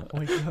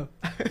 Wake up.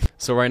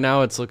 So right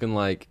now it's looking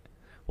like,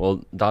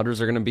 well, Dodgers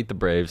are going to beat the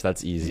Braves.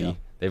 That's easy. Yeah.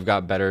 They've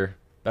got better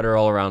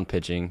all-around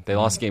pitching. They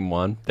lost game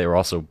 1. They were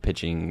also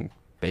pitching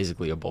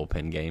basically a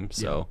bullpen game.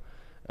 So,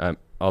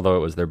 although it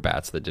was their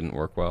bats that didn't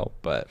work well,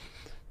 but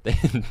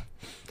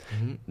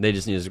they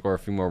just need to score a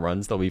few more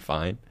runs. They'll be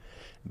fine.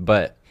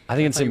 But I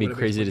think it's going to be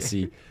crazy to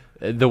see.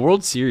 The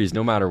World Series,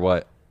 no matter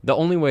what, the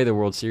only way the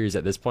World Series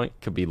at this point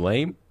could be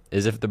lame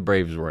is if the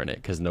Braves were in it,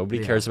 because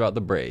nobody cares about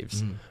the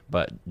Braves.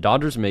 But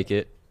Dodgers make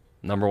it.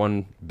 Number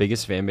 1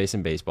 biggest fan base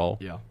in baseball.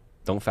 Yeah.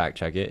 Don't fact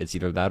check it. It's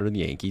either that or the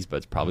Yankees, but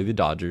it's probably the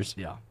Dodgers.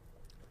 Yeah.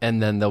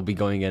 And then they'll be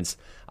going against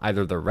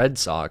either the Red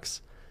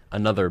Sox,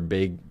 another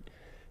big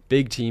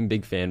team,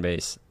 big fan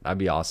base. That'd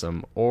be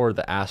awesome. Or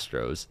the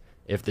Astros.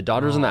 If the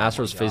Dodgers and the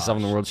Astros face off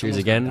in the World Series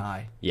again,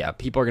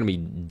 people are going to be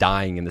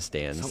dying in the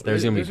stands.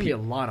 There's going to be a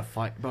lot of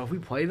fight. Bro, if we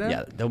play them?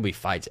 Yeah, there'll be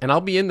fights. And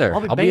I'll be in there.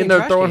 I'll be in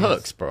there throwing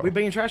hooks, bro. We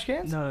banging trash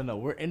cans? No.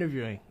 We're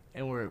interviewing,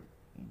 and we're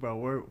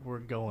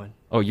going.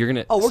 Oh, you're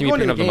going to we're see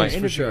going me to picking the up the games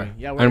mic? for sure.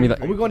 Yeah,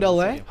 are we going to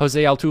LA?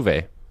 Jose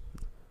Altuve.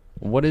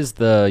 What is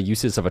the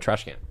uses of a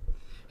trash can?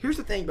 Here's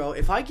the thing, bro.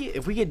 If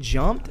we get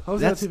jumped, what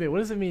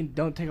does it mean?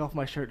 Don't take off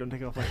my shirt. Don't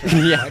take off my shirt.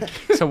 Yeah.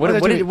 So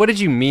what did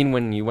you mean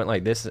when you went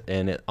like this?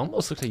 And it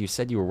almost looks like you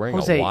said you were wearing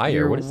a wire.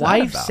 Your what is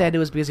wife that about? said it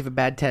was because of a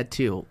bad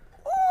tattoo.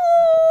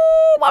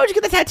 Ooh, why would you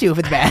get the tattoo if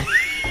it's bad?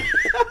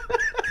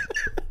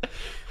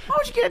 Why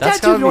would you get a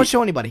tattoo if you don't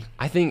show anybody?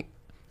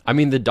 I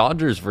mean, the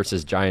Dodgers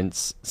versus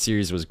Giants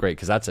series was great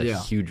because that's a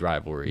huge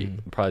rivalry,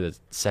 probably the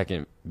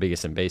second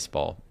biggest in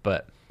baseball.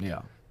 But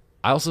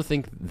I also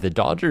think the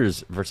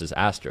Dodgers versus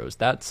Astros,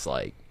 that's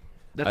like,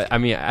 I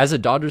mean, as a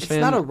Dodgers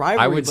fan, not a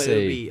rivalry, I would but say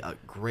it would be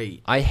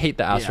great. I hate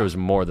the Astros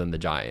more than the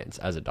Giants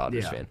as a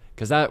Dodgers fan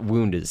because that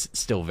wound is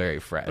still very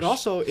fresh. But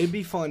also, it'd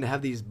be fun to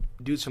have these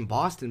dudes from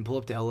Boston pull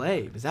up to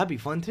LA because that'd be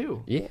fun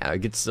too. Yeah,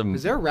 get some.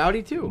 Because they're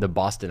rowdy too. The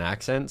Boston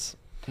accents.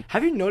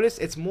 Have you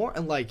noticed it's more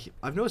like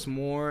I've noticed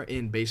more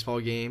in baseball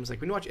games.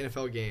 Like when you watch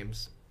NFL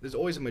games, there's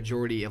always a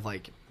majority of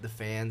like the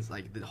fans,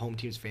 like the home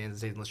team's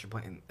fans, unless you're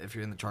playing if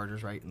you're in the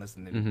Chargers, right? Unless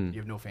you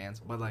have no fans.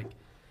 But like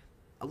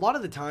a lot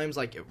of the times,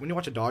 like when you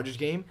watch a Dodgers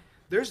game,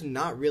 there's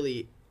not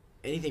really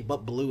anything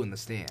but blue in the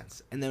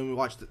stands. And then when we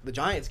watch the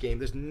Giants game,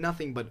 there's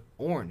nothing but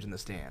orange in the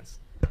stands.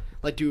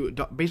 Like, do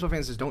baseball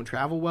fans just don't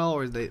travel well,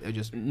 or is they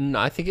just? No,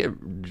 I think it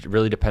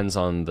really depends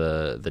on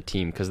the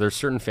team because there's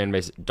certain fan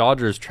base.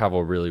 Dodgers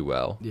travel really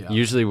well. Yeah.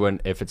 Usually,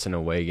 if it's an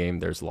away game,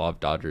 there's a lot of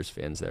Dodgers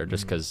fans there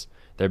just because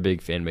they're a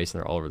big fan base and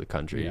they're all over the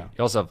country. Yeah.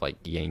 You also have like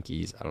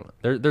Yankees. I don't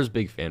know. There's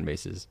big fan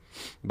bases,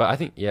 but I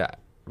think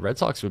Red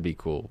Sox would be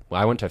cool.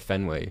 Well, I went to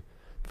Fenway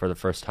for the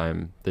first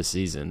time this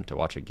season to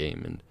watch a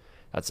game, and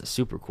that's a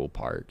super cool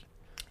part.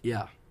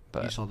 Yeah.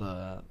 But you saw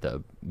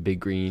the big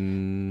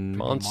green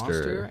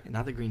monster.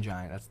 Not the green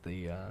giant. That's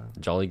the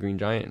Jolly Green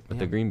Giant with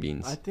the green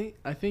beans.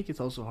 I think it's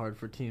also hard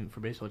for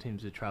baseball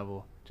teams to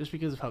travel just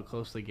because of how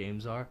close the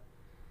games are.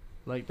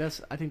 Like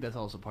I think that's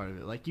also part of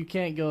it. Like you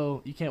can't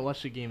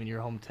watch the game in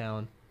your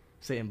hometown,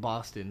 say in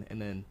Boston,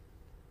 and then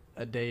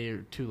a day or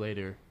two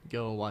later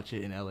go and watch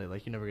it in LA.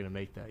 Like you're never gonna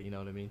make that. You know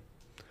what I mean?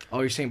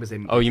 Oh, you're saying because they.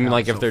 Oh, you mean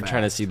like if they're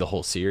trying to see the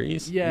whole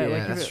series? Yeah,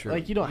 like that's true.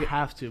 Like you don't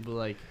have to, but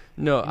like.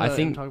 No, I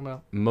think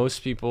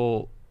most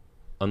people,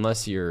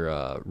 unless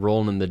you're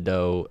rolling in the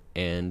dough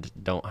and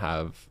don't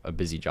have a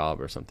busy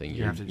job or something,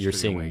 you're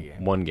seeing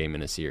one game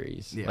in a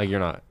series. Yeah. Like you're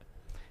not.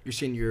 You're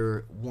seeing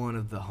one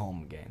of the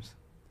home games.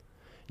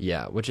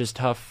 Yeah, which is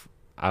tough.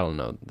 I don't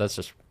know. That's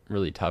just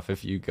really tough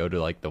if you go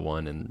to like the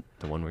one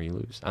where you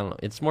lose. I don't know.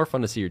 It's more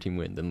fun to see your team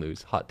win than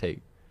lose. Hot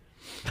take.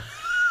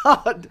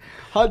 Hot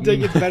take.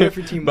 It's better if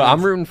your team wins. But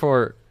I'm rooting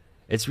for.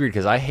 It's weird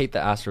because I hate the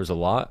Astros a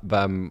lot,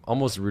 but I'm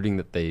almost rooting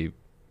that they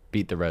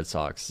beat the Red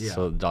Sox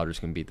so the Dodgers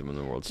can beat them in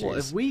the World Series. Well,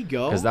 if we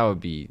go... Because that would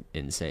be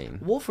insane.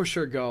 We'll for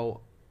sure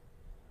go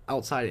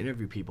outside and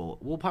interview people.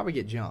 We'll probably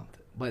get jumped.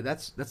 But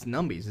that's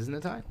Numbies, isn't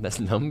it, Ty? That's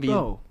Numbies.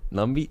 No.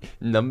 Numbies.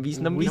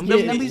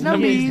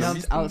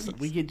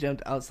 We get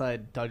jumped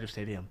outside Dodger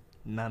Stadium.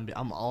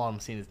 All I'm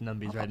seeing is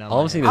Numbies right now.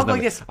 All I'm seeing is Numbies.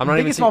 Like this. I'm not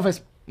even small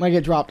fist. Might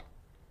get dropped.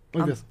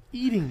 Like this.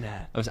 Eating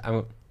that.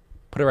 I'm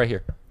put it right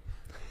here.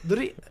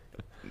 Literally,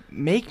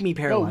 make me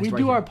paralyzed. No, we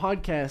do our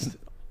podcast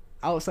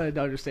outside of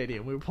Dodger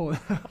Stadium. We were pulling.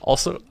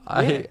 Also, in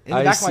the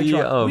back of my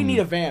truck. We need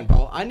a van,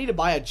 bro. I need to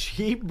buy a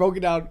cheap,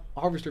 broken down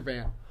Harvester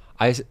van.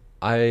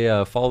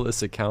 I follow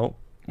this account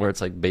where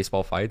it's like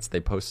baseball fights. They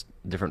post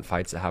different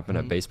fights that happen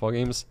at baseball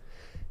games.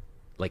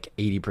 Like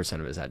 80%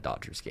 of it is at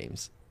Dodgers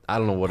games. I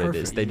don't know what it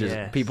is.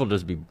 People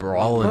just be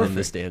brawling in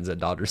the stands at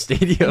Dodger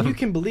Stadium. And you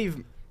can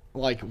believe,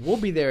 like, we'll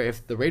be there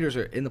if the Raiders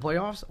are in the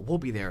playoffs. We'll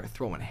be there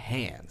throwing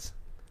hands.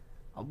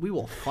 We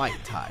will fight,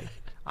 Ty.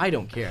 I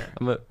don't care.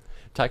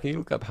 Ty, can you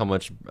look up how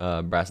much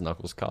brass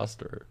knuckles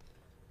cost, or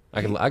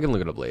I can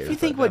look it up later. If you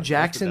think what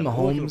Jackson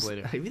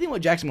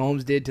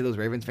Mahomes did to those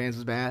Ravens fans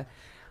was bad,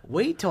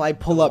 wait till I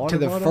pull up to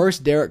the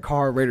first Derek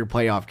Carr Raider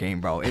playoff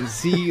game, bro, and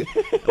see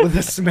with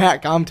the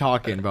smack I'm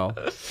talking, bro.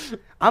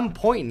 I'm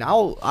pointing. I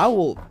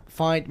will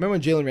find. Remember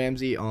when Jalen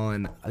Ramsey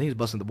on I think it was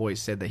Bustin' the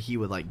Boys said that he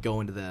would like go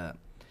into the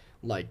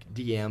like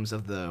DMs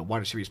of the wide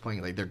receivers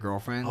playing like their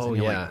girlfriends. Oh,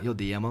 and he'll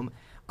DM them.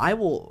 I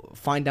will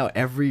find out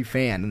every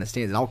fan in the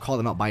stands, and I'll call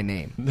them out by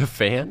name. The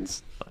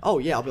fans? Oh,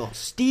 yeah. I'll be like,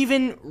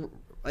 Steven,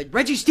 like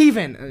Reggie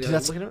Steven.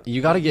 You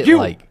got to get,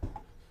 like...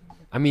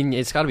 I mean,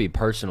 it's got to be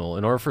personal.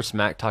 In order for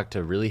Smack Talk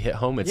to really hit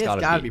home, it's got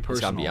to be personal.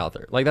 It's got to be out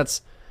there. Like,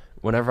 that's...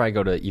 Whenever I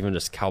go to even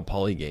just Cal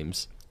Poly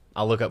games,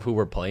 I'll look up who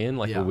we're playing,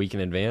 like, a week in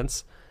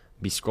advance,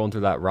 be scrolling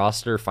through that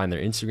roster, find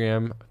their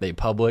Instagram, they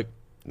public,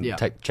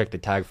 check the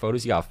tag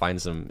photos. You got to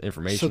find some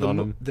information on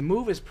them. The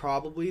move is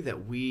probably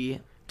that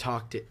we...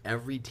 talk to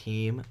every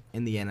team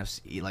in the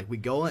NFC. Like we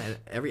go on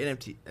every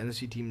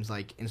NFC team's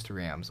like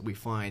Instagrams. We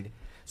find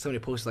somebody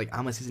posted like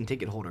I'm a season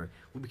ticket holder.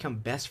 We become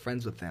best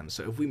friends with them.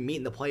 So if we meet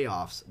in the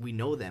playoffs, we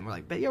know them. We're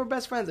like, yeah, we're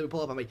best friends. And we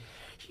pull up. I'm like,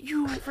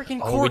 you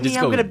freaking Courtney,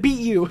 I'm gonna beat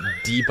you.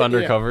 Deep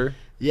undercover.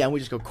 Yeah, and we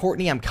just go,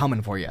 Courtney, I'm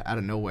coming for you out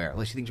of nowhere.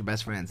 Unless you think you're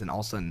best friends, and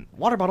all of a sudden,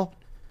 water bottle.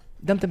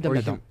 Dump.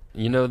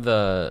 You know do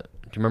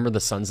you remember the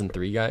Suns and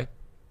 3 guy?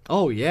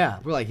 Oh yeah,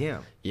 we're like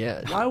him.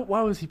 Yeah.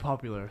 Why was he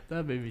popular?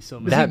 That made me so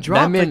mad.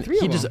 That man,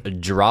 he just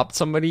dropped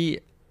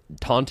somebody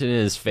taunted in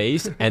his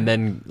face and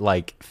then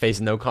like face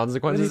no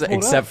consequences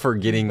except for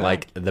getting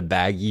like the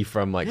baggie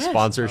from like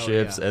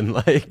sponsorships and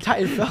like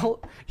it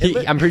felt.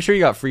 I'm pretty sure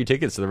he got free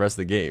tickets to the rest of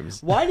the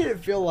games. Why did it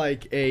feel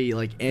like a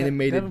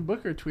animated? Devin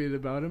Booker tweeted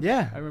about him.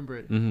 Yeah, I remember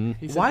it.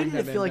 Mm-hmm. Why did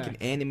it feel like an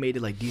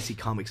animated like DC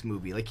Comics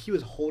movie? Like he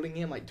was holding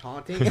him like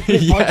taunting.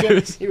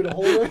 He would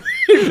hold him.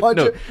 He'd punch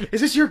him.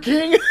 Is this your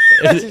king?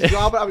 As he's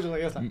dropping, I was just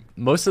like, yes,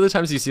 most of the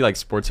times you see like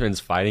sportsmen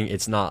fighting,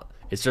 it's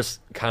just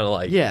kind of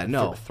like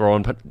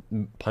throwing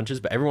punches,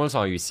 but every once in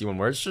a while you see one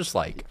where it's just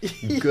like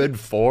good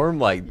form,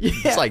 like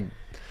it's like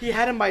he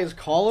had him by his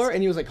collar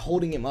and he was like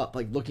holding him up,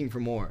 like looking for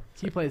more.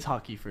 He plays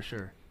hockey for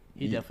sure.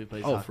 He definitely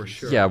plays hockey. For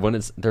sure. Yeah,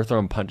 when they're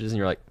throwing punches and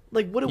you're like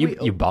what do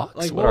you box?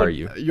 Like, what are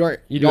you?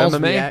 You do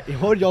MMA?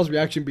 What would y'all's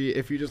reaction be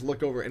if you just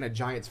look over and a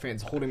Giants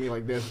fan's holding me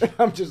like this?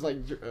 I'm just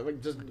like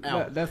just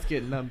out. That's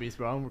getting numbies,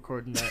 bro. I'm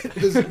recording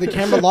that. The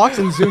camera locks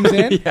and zooms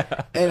in,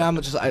 and I'm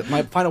just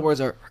my final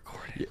words are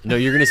recording. No,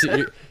 you're gonna see.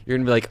 You're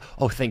gonna be like,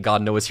 oh, thank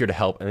God, Noah's here to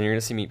help, and then you're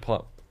gonna see me pull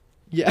up.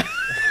 Yeah.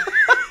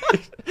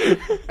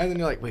 And then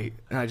you're like, wait,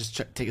 and I just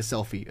take a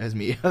selfie as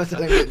me. I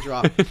get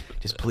dropped.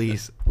 Just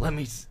please let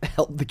me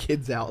help the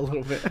kids out a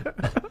little bit.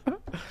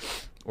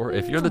 Or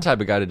if you're the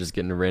type of guy to just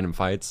get into random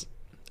fights,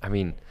 I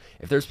mean,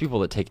 if there's people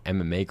that take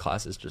MMA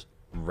classes, just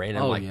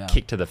random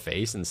kick to the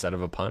face instead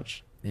of a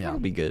punch, that'll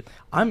be good.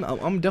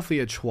 I'm definitely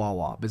a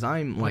Chihuahua because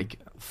I'm like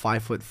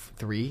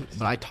 5'3",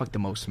 but I talk the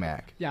most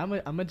smack. Yeah,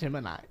 I'm a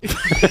Gemini.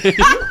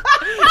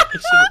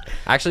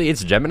 Actually,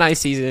 it's Gemini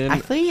season.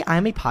 Actually,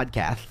 I'm a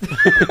podcast.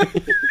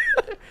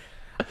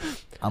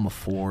 I'm a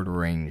Ford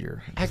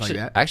Ranger.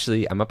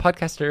 Actually, I'm a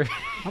podcaster.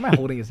 How am I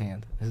holding his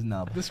hand? His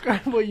nub.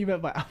 Describe what you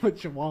meant by I'm a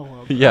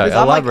Chihuahua.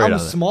 Yeah, I'm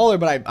smaller,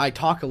 but I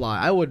talk a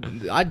lot.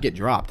 I'd get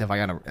dropped if I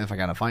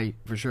got a fight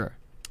for sure.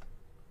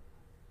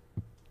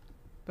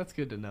 That's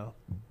good to know.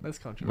 That's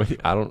controversial.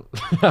 Wait, I don't.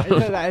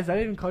 Is that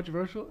even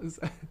controversial? Is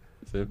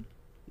it?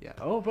 Yeah.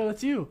 Oh, bro,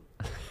 that's you.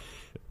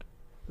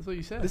 That's what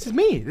you said. This is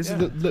me. This is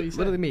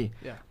literally me.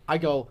 Yeah. I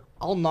go,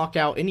 I'll knock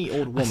out any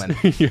old woman.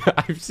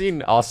 I've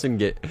seen Austin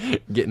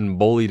getting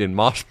bullied in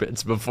mosh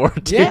pits before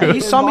too. Yeah, he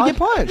saw me get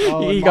punched.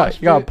 He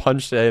got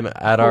punched in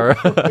at our.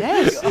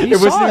 Yes, he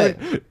saw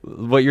it.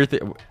 What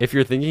if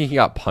you're thinking he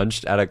got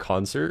punched at a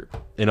concert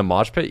in a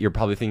mosh pit, you're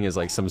probably thinking is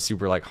like some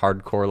super like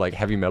hardcore like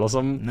heavy metal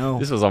something. No,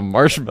 this was a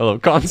Marshmello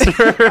concert.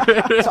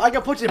 So I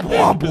got punched in.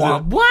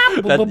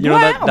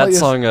 That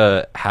song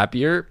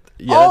Happier.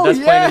 Yeah, that's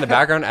playing in the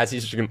background as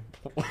he's just going.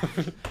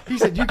 He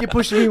said, "You get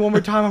pushing me one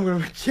more time, I'm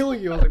gonna kill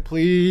you." I was like,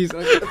 "Please."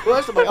 And I get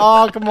pushed. I'm like,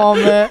 "Oh, come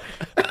on, man."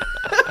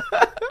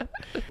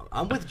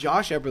 I'm with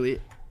Josh Eberly.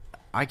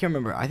 I can't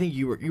remember. I think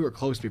you were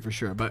close to me for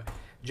sure. But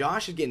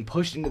Josh is getting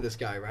pushed into this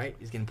guy, right?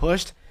 He's getting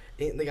pushed.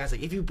 And the guy's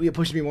like, "If you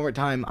push me one more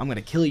time, I'm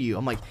gonna kill you."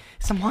 I'm like,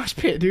 "It's a mosh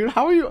pit, dude.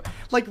 How are you?"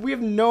 Like, we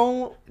have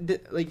no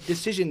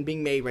decision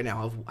being made right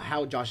now of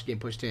how Josh is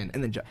getting pushed in.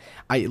 And then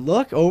I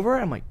look over.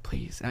 I'm like,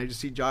 "Please." And I just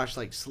see Josh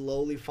like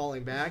slowly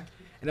falling back.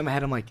 And in my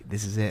head, I'm like,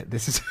 "This is it.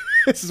 This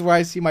is where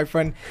I see my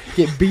friend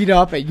get beat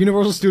up at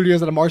Universal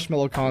Studios at a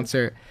Marshmello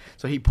concert."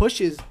 So he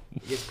gets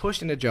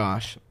pushed into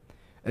Josh,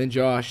 and then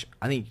Josh,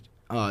 I think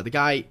the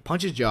guy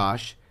punches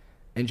Josh,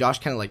 and Josh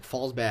kind of like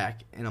falls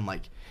back, and I'm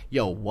like,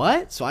 "Yo,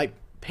 what?" So I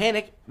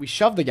panic. We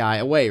shove the guy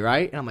away,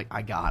 right? And I'm like,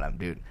 "I got him,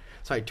 dude."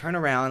 So I turn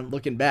around,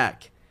 looking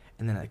back,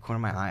 and then at the corner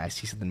of my eye, I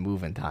see something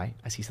moving. I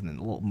see something a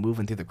little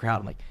moving through the crowd.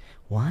 I'm like,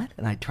 "What?"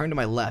 And I turn to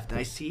my left, and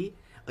I see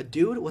a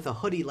dude with a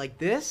hoodie like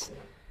this.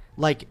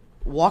 Like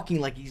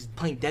walking like he's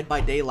playing Dead by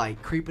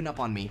Daylight, creeping up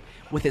on me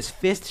with his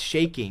fist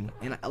shaking,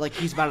 and like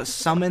he's about to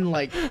summon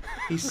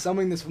he's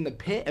summoning this from the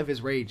pit of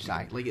his rage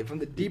side, like from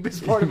the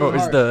deepest part of his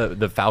heart. What was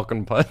the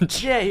Falcon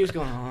Punch? Yeah, he was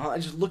going,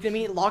 just looking at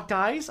me, locked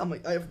eyes. I'm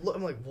like,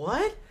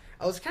 what?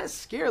 I was kind of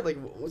scared, like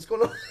what's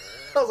going on?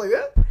 I was like,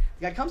 "Eh."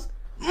 The guy comes,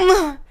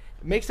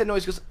 makes that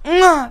noise, goes,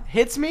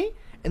 hits me,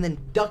 and then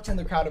ducks in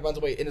the crowd and runs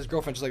away. And his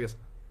girlfriend just like this.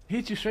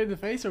 Hit you straight in the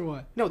face or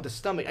what? No, the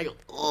stomach. I go,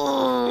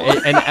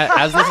 and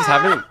as this is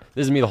happening,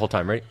 this is me the whole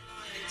time, right?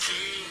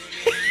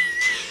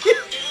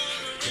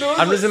 No,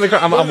 I'm just in the car.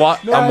 I'm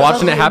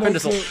watching it happen.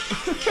 Just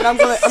and I'm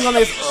going.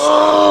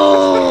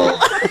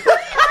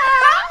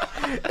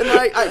 And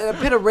then in a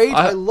pit of rage,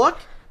 I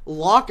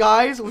lock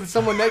eyes with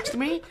someone next to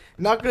me.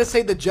 Not gonna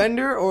say the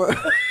gender or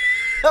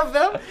of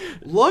them.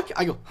 Look,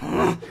 I go.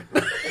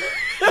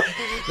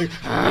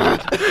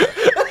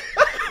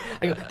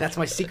 I go, "That's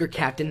my secret,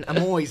 Captain.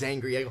 I'm always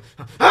angry." I go,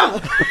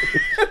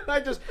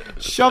 I just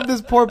shove this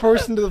poor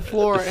person to the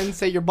floor and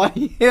say, "Your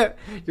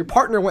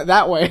partner went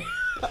that way."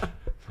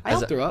 I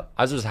helped her up.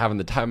 I was just having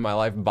the time of my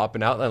life,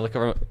 bopping out, and I look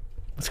around.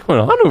 What's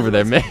going on over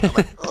there, man?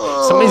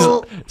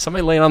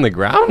 Somebody laying on the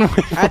ground.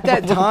 At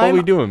that time, what are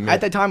we doing, man? At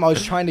that time, I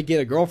was trying to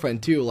get a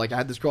girlfriend too. Like I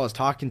had this girl I was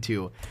talking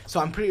to,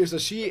 so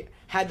she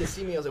had to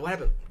see me. I was like, "What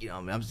happened?"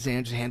 I'm just saying,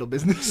 I just handle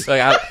business.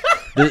 Like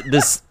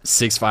this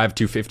 6'5",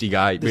 250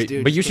 guy.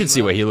 But you should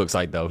see what he looks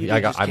like though.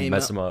 I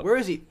messed him up. Where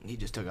is he? He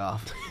just took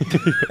off.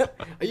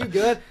 Are you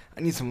good?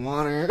 I need some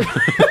water.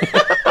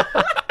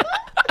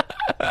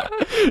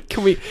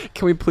 Can we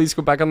please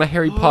go back on the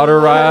Harry Potter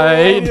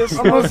ride?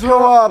 I'm gonna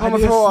throw up. I'm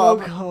gonna throw up.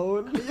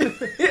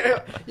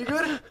 You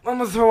good? I'm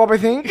gonna throw up, I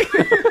think.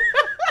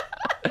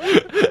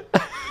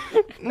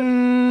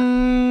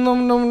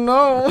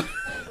 No.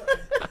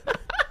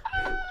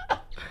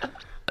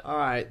 All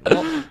right.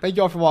 Well, thank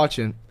you all for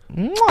watching.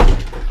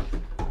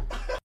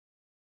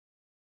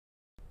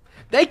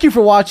 Thank you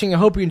for watching. I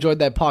hope you enjoyed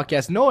that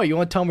podcast. Noah, you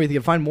want to tell me where you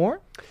can find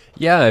more?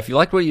 Yeah, if you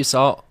liked what you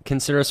saw,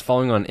 consider us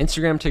following on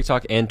Instagram,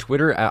 TikTok, and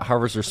Twitter at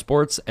Harvester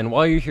Sports. And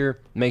while you're here,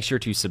 make sure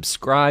to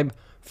subscribe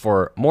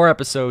for more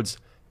episodes,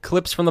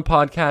 clips from the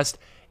podcast,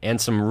 and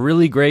some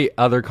really great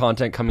other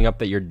content coming up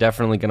that you're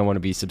definitely going to want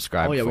to be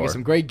subscribed for. We got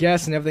some great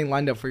guests and everything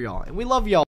lined up for y'all. And we love y'all.